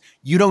eyes.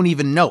 You don't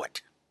even know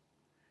it.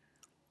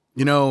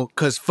 You know,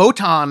 because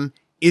Photon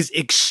is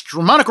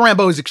Monica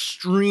Rambeau is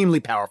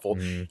extremely powerful.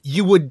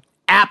 You would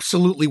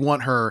absolutely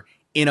want her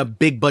in a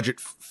big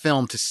budget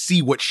film to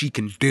see what she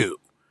can do.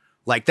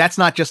 Like, that's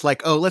not just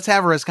like, oh, let's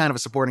have her as kind of a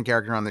supporting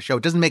character on the show.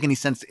 It doesn't make any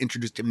sense to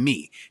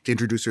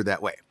introduce her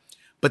that way.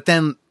 But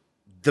then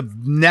the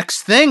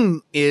next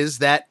thing is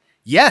that,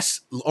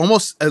 yes,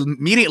 almost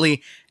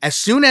immediately, as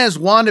soon as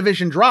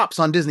WandaVision drops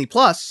on Disney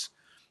Plus,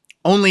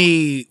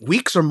 only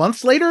weeks or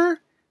months later,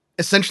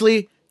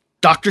 essentially,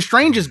 Doctor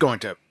Strange is going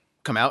to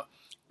come out,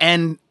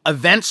 and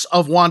events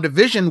of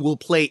WandaVision will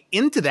play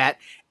into that,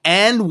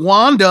 and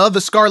Wanda,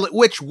 the Scarlet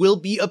Witch, will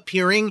be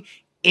appearing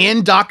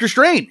in Doctor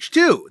Strange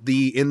too,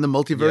 in the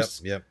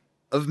multiverse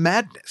of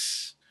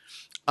madness.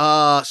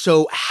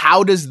 So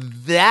how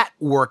does that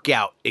work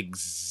out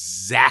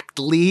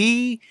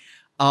exactly?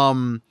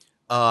 The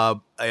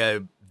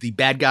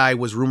bad guy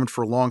was rumored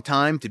for a long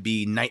time to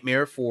be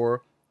Nightmare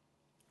for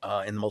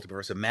in the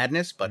multiverse of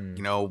madness, but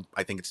you know,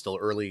 I think it's still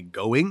early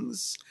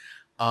goings.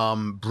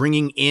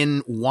 Bringing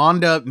in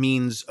Wanda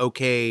means,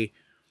 okay,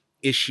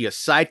 is she a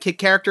sidekick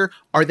character?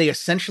 Are they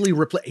essentially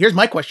here's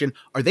my question.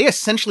 Are they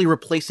essentially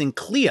replacing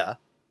Clea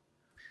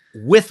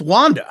with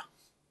Wanda?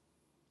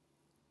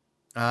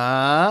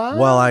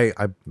 Well,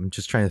 I'm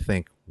just trying to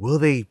think. Will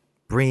they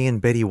bring in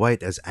Betty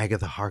White as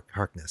Agatha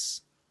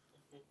Harkness?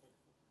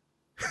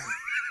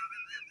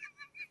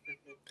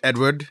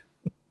 Edward.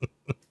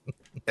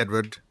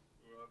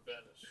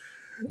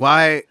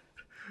 Why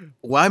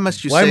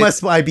must you say... Why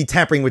must I be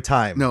tampering with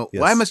time? No,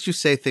 Yes. why must you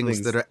say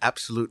things that are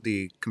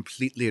absolutely,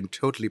 completely, and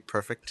totally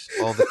perfect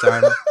all the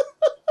time?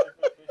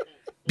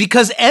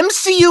 Because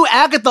MCU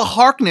Agatha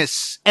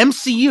Harkness,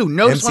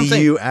 notice one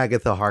thing, MCU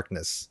Agatha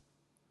Harkness.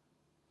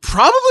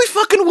 probably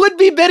fucking would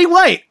be Betty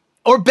White.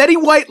 Or Betty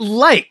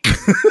White-like.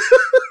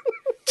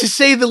 To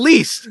say the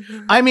least.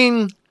 I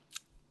mean,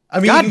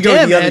 God God you can go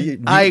damn, the other-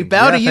 Ed, I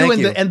bow to you thank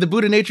and, you. and the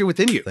Buddha nature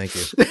within you. Thank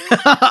you.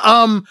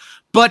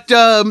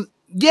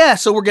 Yeah,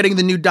 so we're getting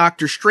the new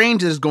Doctor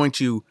Strange that is going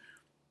to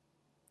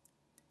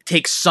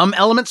take some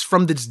elements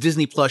from this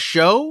Disney Plus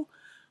show,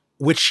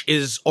 which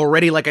is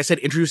already, like I said,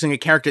 introducing a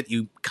character that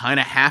you kind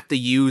of have to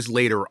use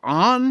later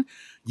on.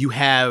 You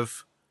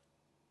have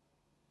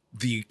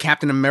the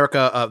Captain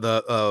America,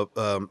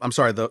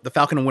 the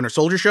Falcon and Winter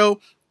Soldier show,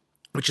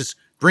 which is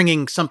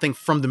bringing something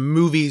from the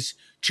movies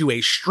to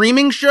a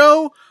streaming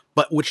show,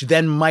 but which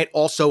then might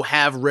also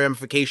have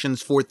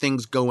ramifications for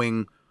things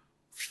going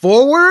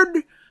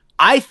forward.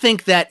 I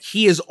think that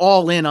he is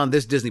all in on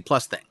this Disney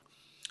Plus thing.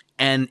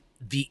 And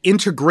the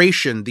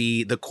integration,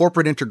 the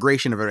corporate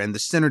integration of it and the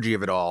synergy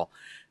of it all,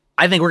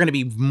 I think we're going to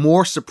be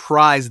more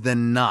surprised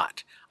than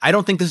not. I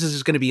don't think this is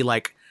just going to be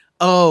like,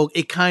 oh,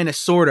 it kind of,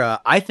 sort of.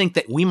 I think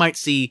that we might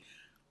see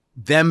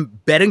them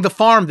betting the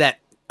farm that,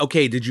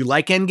 okay, did you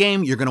like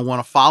Endgame? You're going to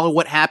want to follow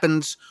what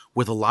happens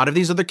with a lot of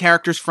these other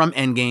characters from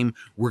Endgame.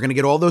 We're going to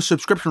get all those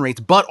subscription rates.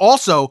 But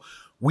also,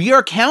 we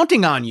are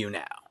counting on you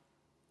now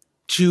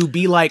to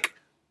be like,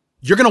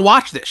 you're going to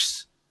watch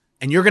this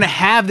and you're going to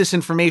have this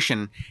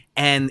information,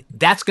 and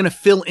that's going to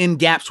fill in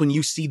gaps when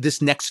you see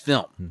this next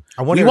film.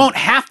 We won't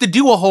have to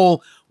do a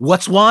whole,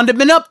 what's Wanda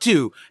been up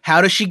to? How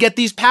does she get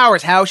these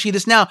powers? How is she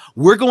this now?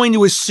 We're going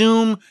to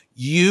assume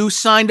you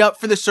signed up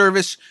for the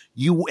service.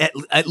 You,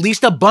 at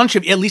least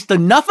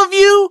enough of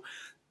you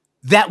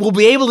that will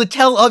be able to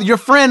tell your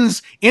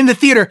friends in the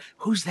theater,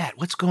 who's that?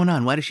 What's going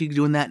on? Why is she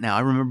doing that now?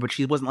 I remember, but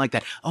she wasn't like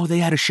that. Oh, they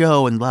had a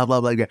show and blah,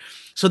 blah, blah, blah.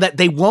 So that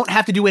they won't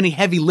have to do any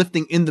heavy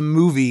lifting in the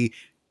movie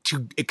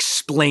to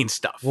explain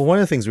stuff. Well, one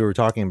of the things we were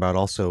talking about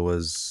also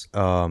was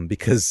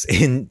because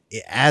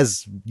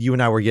as you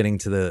and I were getting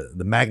to the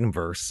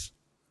Magnumverse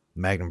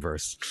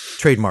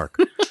trademark,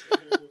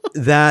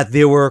 that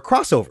there were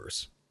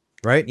crossovers,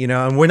 right? You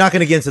know, and we're not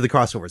going to get into the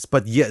crossovers,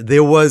 but yeah,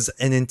 there was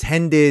an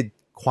intended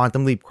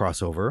Quantum Leap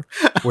crossover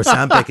where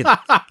Sam Beckett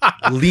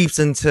leaps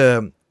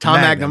into Tom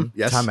Magnum,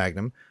 yes. Tom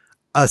Magnum.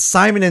 A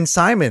Simon and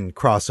Simon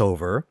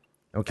crossover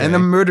Okay. And a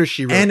Murder,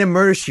 She Wrote. And a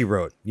Murder, She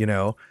Wrote, you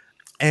know?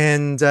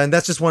 And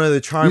that's just one of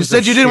the charms. You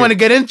said you didn't want to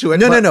get into it.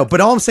 No.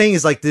 But all I'm saying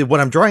is like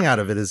what I'm drawing out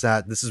of it is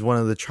that this is one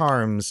of the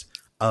charms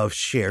of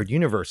shared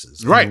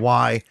universes. Right. And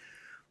why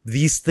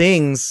these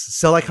things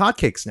sell like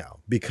hotcakes now,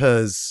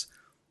 because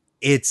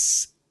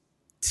it's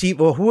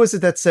well, who was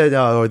it that said,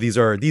 "Oh, these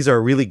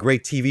are really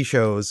great TV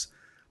shows,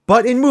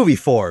 but in movie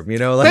form"? You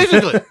know, like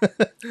basically,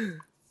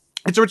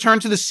 it's a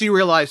return to the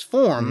serialized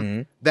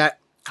form that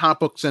comic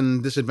books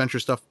and this adventure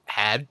stuff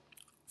had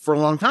for a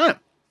long time.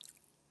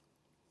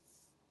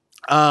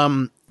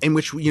 In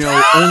which, you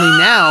know, only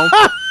now.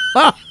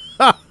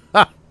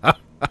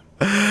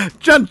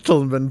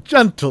 Gentlemen,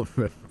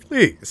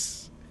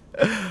 please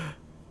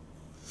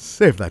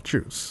save that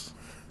juice.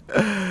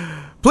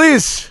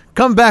 Please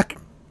come back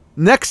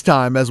next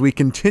time as we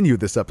continue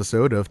this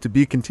episode of To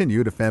Be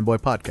Continued, a Fanboy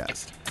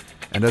Podcast.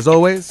 And as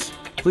always,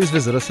 please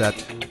visit us at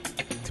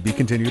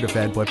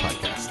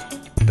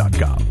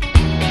tobecontinued@fanboypodcast.com.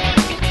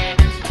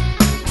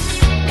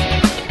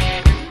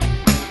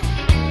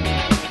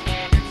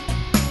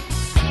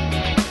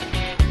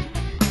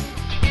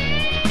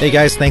 Hey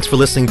guys, thanks for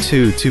listening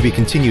to Be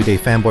Continued, a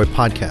Fanboy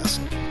Podcast.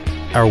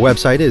 Our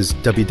website is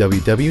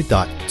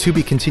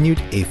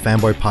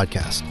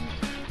www.tobecontinued.afanboypodcast.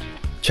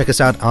 Check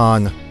us out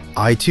on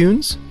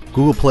iTunes,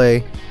 Google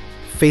Play,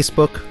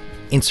 Facebook,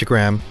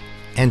 Instagram,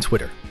 and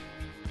Twitter.